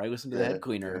song anymore. I listen to the Yeah, Head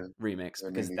Cleaner yeah, remix yeah.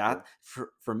 Me because neither. that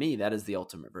for me that is the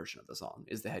ultimate version of the song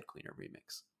is the Head Cleaner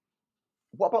remix.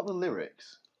 What about the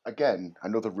lyrics? Again,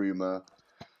 another rumor,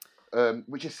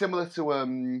 which is similar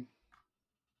to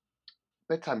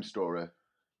Bedtime Story.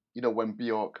 You know, when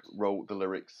Bjork wrote the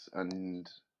lyrics, and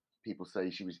people say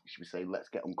she was saying "Let's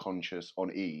get unconscious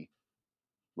on E"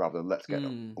 rather than "Let's get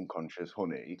Mm, unconscious,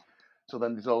 honey." So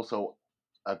then there's also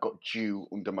 "I got Jew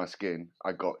under my skin."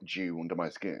 I got Jew under my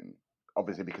skin.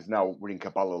 Obviously, because now we're in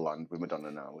Kabbalah land with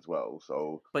Madonna now as well.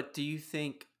 So but do you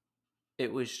think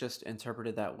it was just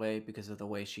interpreted that way because of the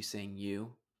way she's saying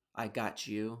you? I got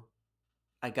you.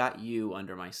 I got you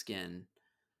under my skin,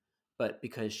 but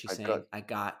because she's I got saying I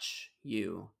got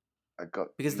you. I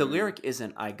got Because the you. lyric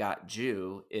isn't I got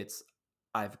you, it's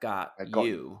I've got I got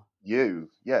you. you.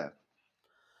 Yeah.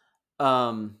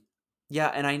 Um, yeah,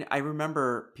 and I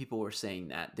remember people were saying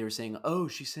that. They were saying, "Oh,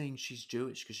 she's saying she's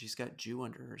Jewish because she's got Jew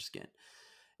under her skin."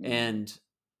 Mm. And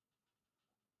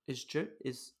is Jew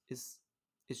is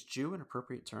Jew an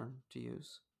appropriate term to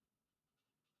use?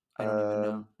 I don't even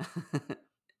know. Um.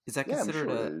 Is that Yeah, I'm considered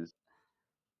sure a it is.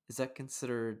 is that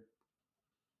considered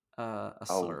a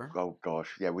Oh, slur? oh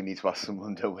gosh, yeah, we need to ask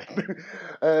someone, don't we?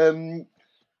 um,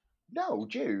 no,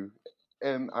 Jew.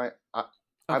 I, I'm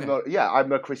Okay. not. Yeah, I'm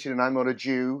not a Christian and I'm not a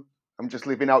Jew. I'm just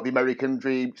living out the American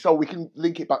dream. So we can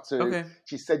link it back to Okay.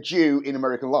 she said Jew in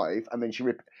American Life, and then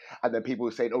and then people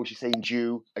were saying, oh, she's saying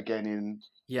Jew again in Love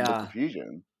Yeah.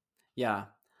 Profusion. Yeah.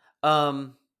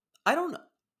 Um I don't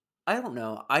I don't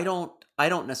know. I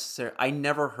don't necessarily I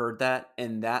never heard that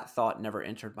and that thought never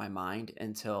entered my mind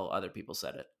until other people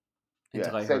said it. Yeah,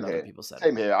 Until I same heard other here. people said it.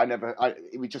 Same here.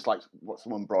 It was just like what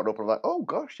someone brought up. I was like, oh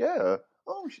gosh, yeah.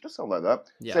 Oh, she does sound like that.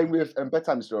 Yeah. Same with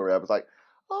Bedtime Story. I was like,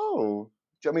 oh.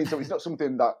 Do you know what I mean? So it's not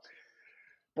something that.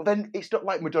 But then it's not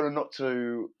like Madonna not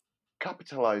to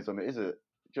capitalize on it, is it?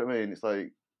 Do you know what I mean? It's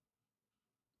like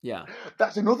Yeah.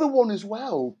 that's another one as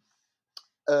well.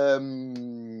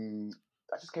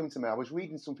 That just came to me. I was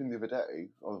reading something the other day,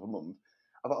 or the other month,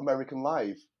 about American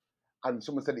Life, and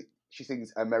someone said she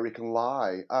sings American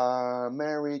Lie,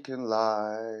 American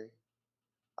Lie.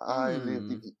 I live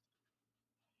the. Hmm.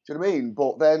 Do you know what I mean?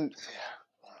 But then,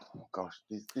 oh gosh,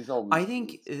 there's I always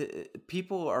think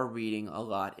people are reading a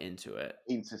lot into it.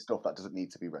 into stuff that doesn't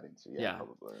need to be read into. Yeah, Yeah.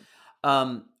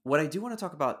 probably. What I do want to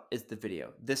talk about is the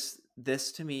video. This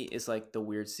to me is like the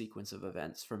weird sequence of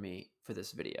events for me for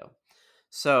this video.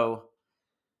 So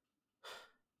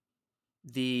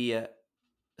the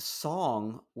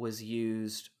song was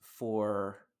used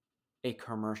for a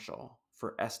commercial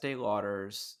for Estee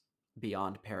Lauder's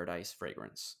Beyond Paradise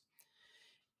fragrance.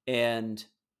 And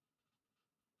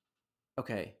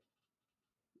okay,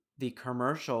 the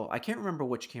commercial, I can't remember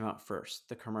which came out first,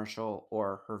 the commercial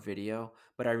or her video,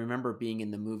 but I remember being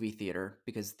in the movie theater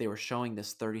because they were showing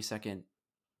this 30-second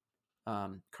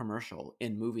commercial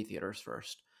in movie theaters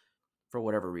first for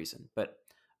whatever reason. But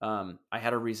I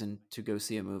had a reason to go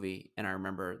see a movie, and I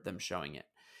remember them showing it.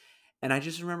 And I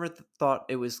just remember thought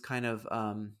it was kind of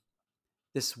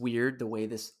this weird, the way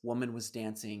this woman was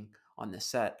dancing on the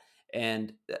set.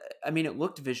 And I mean, it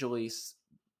looked visually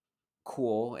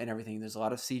cool and everything. There's a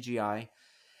lot of CGI.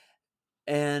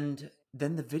 And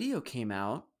then the video came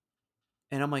out,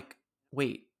 and I'm like,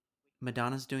 wait,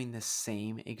 Madonna's doing the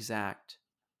same exact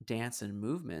dance and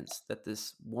movements that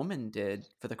this woman did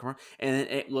for the commercial, and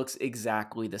it looks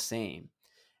exactly the same.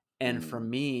 And for Mm,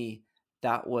 me,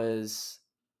 that was,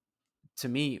 to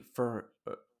me, for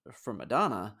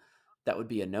Madonna, that would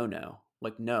be a no-no.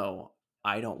 Like, no,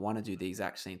 I don't want to do the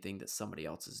exact same thing that somebody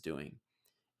else is doing.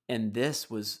 And this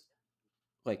was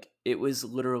like, it was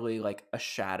literally like a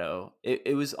shadow.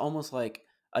 It was almost like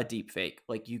a deep fake.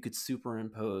 Like, you could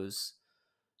superimpose,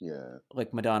 yeah.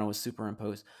 like Madonna was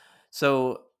superimposed.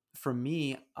 So for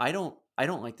me, I don't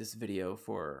like this video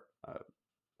for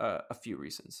a few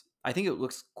reasons. I think it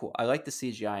looks cool. I like the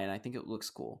CGI and I think it looks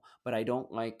cool, but I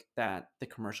don't like that the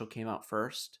commercial came out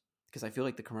first, because I feel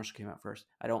like the commercial came out first.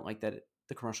 I don't like that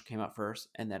the commercial came out first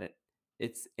and that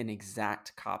it's an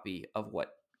exact copy of what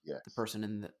the Yes. person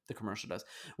in the commercial does.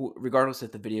 Regardless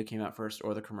if the video came out first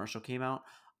or the commercial came out,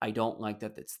 I don't like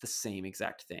that it's the same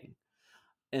exact thing.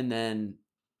 And then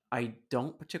I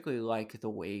don't particularly like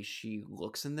the way she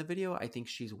looks in the video. I think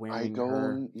I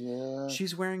don't. Yeah.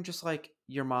 she's wearing just like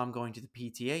your mom going to the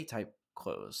PTA type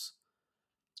clothes.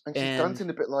 And she's And dancing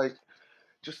a bit like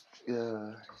just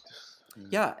yeah.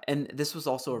 Just yeah, and this was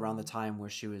also around the time where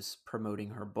she was promoting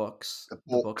her books, the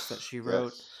the books that books. she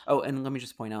wrote. Yes. Oh, and let me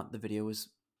just point out the video was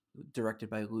directed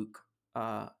by Luc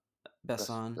uh, That's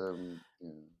Besson,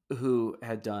 yeah. who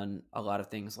had done a lot of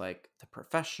things like The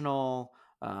Professional.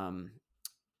 Um,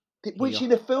 Was he she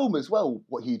in a film as well?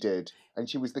 What he did, and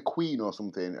she was the queen or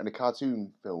something, in a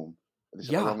cartoon film. This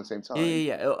Yeah. around the same Yeah, time.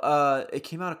 yeah, yeah. It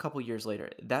came out a couple years later.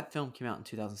 That film came out in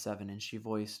 2007, and she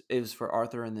voiced it was for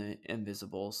Arthur and the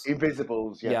Invisibles.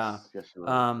 Invisibles. Yeah. Yes. Yes, you're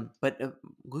right. Yes. But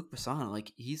Luc Besson,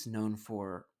 like, he's known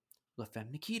for La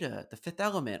Femme Nikita, The Fifth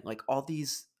Element, like all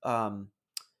these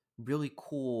really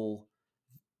cool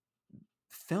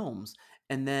films.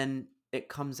 And then it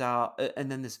comes out, and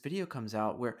then this video comes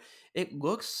out where it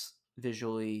looks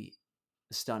visually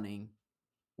stunning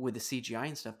with the CGI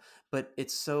and stuff, but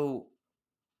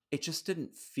it just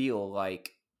didn't feel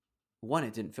like, one,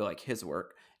 it didn't feel like his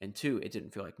work, and two, it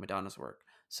didn't feel like Madonna's work.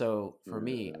 So for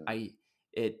me, Yeah.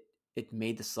 it it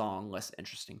made the song less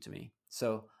interesting to me.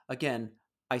 So again,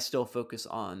 I still focus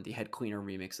on the Head Cleaner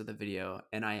remix of the video,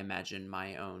 and I imagine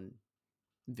my own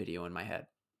video in my head.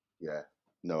 Yeah.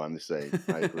 No, I'm the same.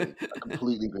 I agree. I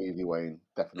completely agree with you, Wayne.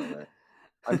 Definitely.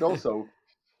 And also,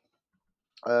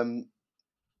 um,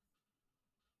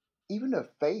 even her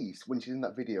face when she's in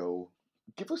that video,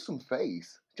 give us some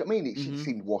face. Do you know what I mean? She Hmm.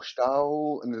 seemed washed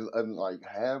out, and like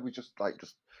hair was just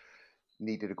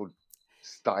needed a good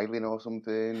styling or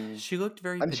something. She looked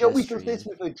very And she always does this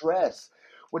pedestrian. with her dress.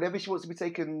 Whenever she wants to be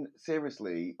taken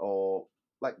seriously, or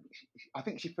like, I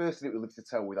think she first did it with Live to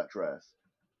Tell with that dress,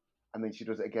 and then she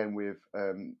does it again with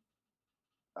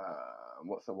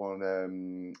what's the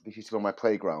one? This used to be on my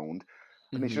playground,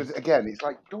 and then she Hmm. does it again. It's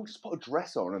like, don't just put a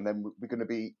dress on, and then we're going to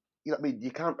be, you know what I mean?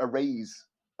 You can't erase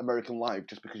American life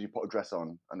just because you put a dress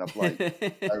on and have like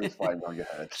berries flying around your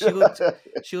head. she looked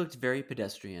she looked very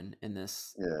pedestrian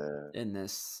Yeah. in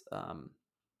this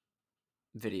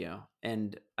video,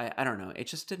 and I don't know, it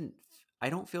just didn't, I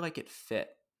don't feel like it fit.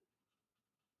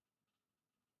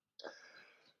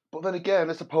 But then again,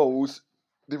 I suppose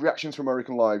the reactions from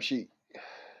American Life, she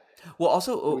Well,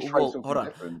 also, was trying well, hold something on.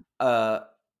 different. Uh,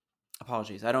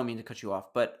 Apologies, I don't mean to cut you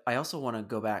off, but I also want to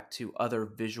go back to other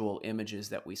visual images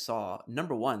that we saw.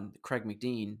 Number one, Craig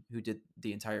McDean, who did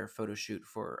the entire photo shoot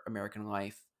for American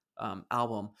Life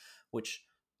album, which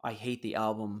I hate the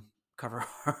album cover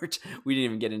art. We didn't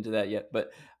even get into that yet,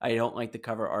 but I don't like the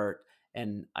cover art,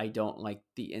 and I don't like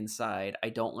the inside. I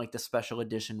don't like the special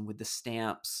edition with the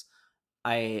stamps.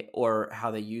 Or how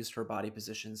they used her body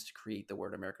positions to create the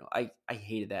word American. I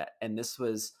hated that, and this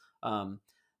was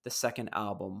the second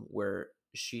album where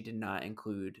she did not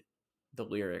include the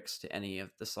lyrics to any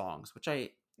of the songs, which I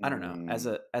don't know, as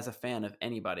Mm. a fan of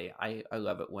anybody, I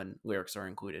love it when lyrics are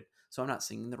included, so I'm not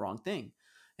singing the wrong thing,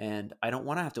 and I don't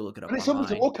want to have to look it And up it's something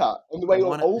to online. look at on the I way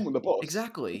want to home on the bus.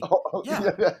 exactly. Oh,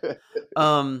 Yeah. yeah.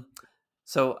 um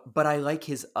So, but I like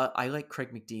I like Craig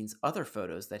McDean's other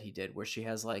photos that he did, where she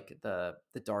has like the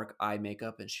dark eye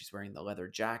makeup and she's wearing the leather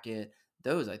jacket.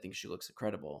 Those, I think she looks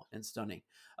incredible and stunning.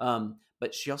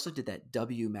 But she also did that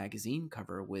W magazine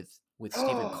cover with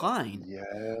Stephen Klein. Yes.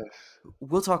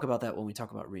 We'll talk about that when we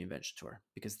talk about Reinvention Tour,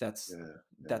 because Yeah. Yeah.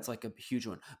 that's like a huge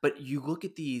one. But you look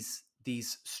at these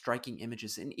striking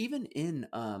images, and even in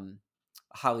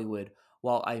Hollywood,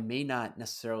 while I may not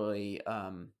necessarily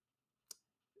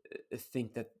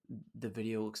think that the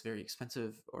video looks very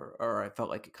expensive, or I felt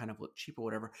like it kind of looked cheap or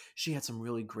whatever, she had some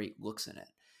really great looks in it.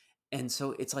 And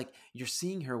so it's like you're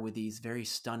seeing her with these very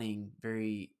stunning,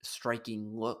 very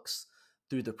striking looks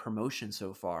through the promotion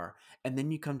so far. And then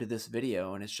you come to this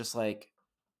video and it's just like,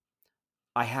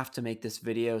 I have to make this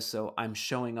video, so I'm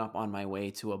showing up on my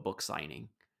way to a book signing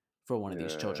for one of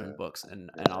these children Yeah. books,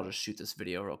 and I'll Yeah. just shoot this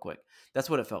video real quick. That's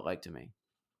what it felt like to me.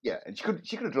 Yeah. And she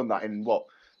could have done that in what,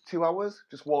 2 hours?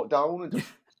 Just walked down and just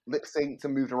lip synced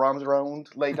and moved her arms around,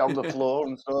 laid down on the floor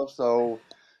and stuff. So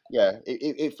yeah,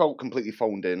 it felt completely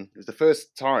phoned in. It was the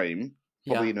first time,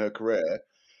 probably Yeah, in her career,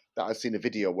 that I've seen a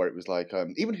video where it was like,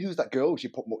 even Who's That Girl? She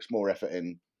put much more effort in. Do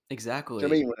you know what I exactly.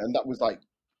 mean? And that was like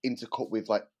intercut with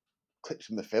like clips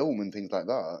from the film and things like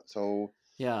that. So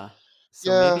Yeah.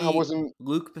 So yeah, I maybe wasn't.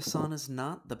 Luc Besson is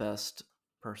not the best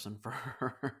person for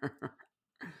her.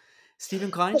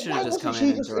 Stephen Klein But should have why just wasn't come in she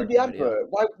and just in directed the the video. advert?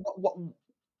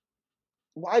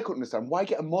 Why I couldn't understand? Why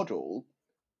get a model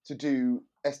to do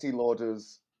Estee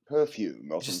Lauder's perfume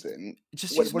or Just something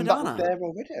just use when that was Madonna. there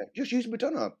already? Just use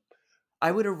Madonna.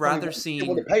 I would have Probably rather didn't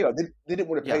want seen. to pay her. They didn't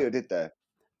want to pay Yeah, her, did they?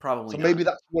 probably So not. maybe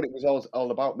that's what it was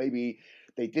all about. Maybe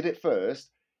they did it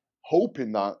first,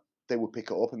 hoping that they would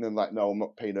pick it up, and then like, no, I'm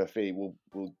not paying her fee. We'll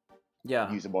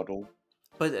Yeah. use a model.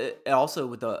 But also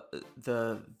with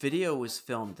the video was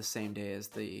filmed the same day as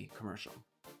the commercial.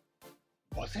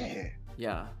 Was it?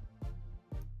 Yeah.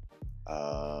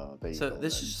 There you So go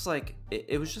this is then. just like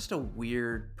it was just a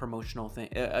weird promotional thing.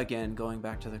 Again, going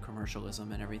back to the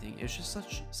commercialism and everything, it was just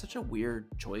such a weird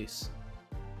choice.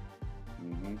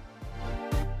 Hmm.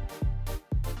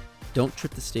 Don't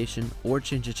trip the station or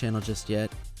change the channel just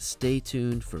yet. Stay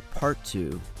tuned for part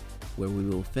 2, where we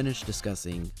will finish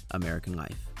discussing American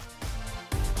Life.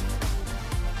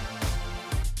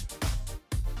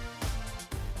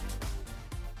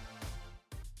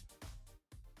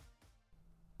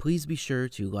 Please be sure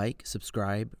to like,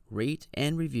 subscribe, rate,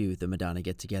 and review the Madonna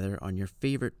Get Together on your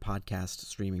favorite podcast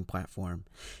streaming platform.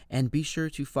 And be sure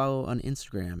to follow on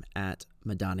Instagram at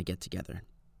Madonna Get Together.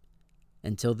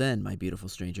 Until then, my beautiful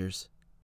strangers,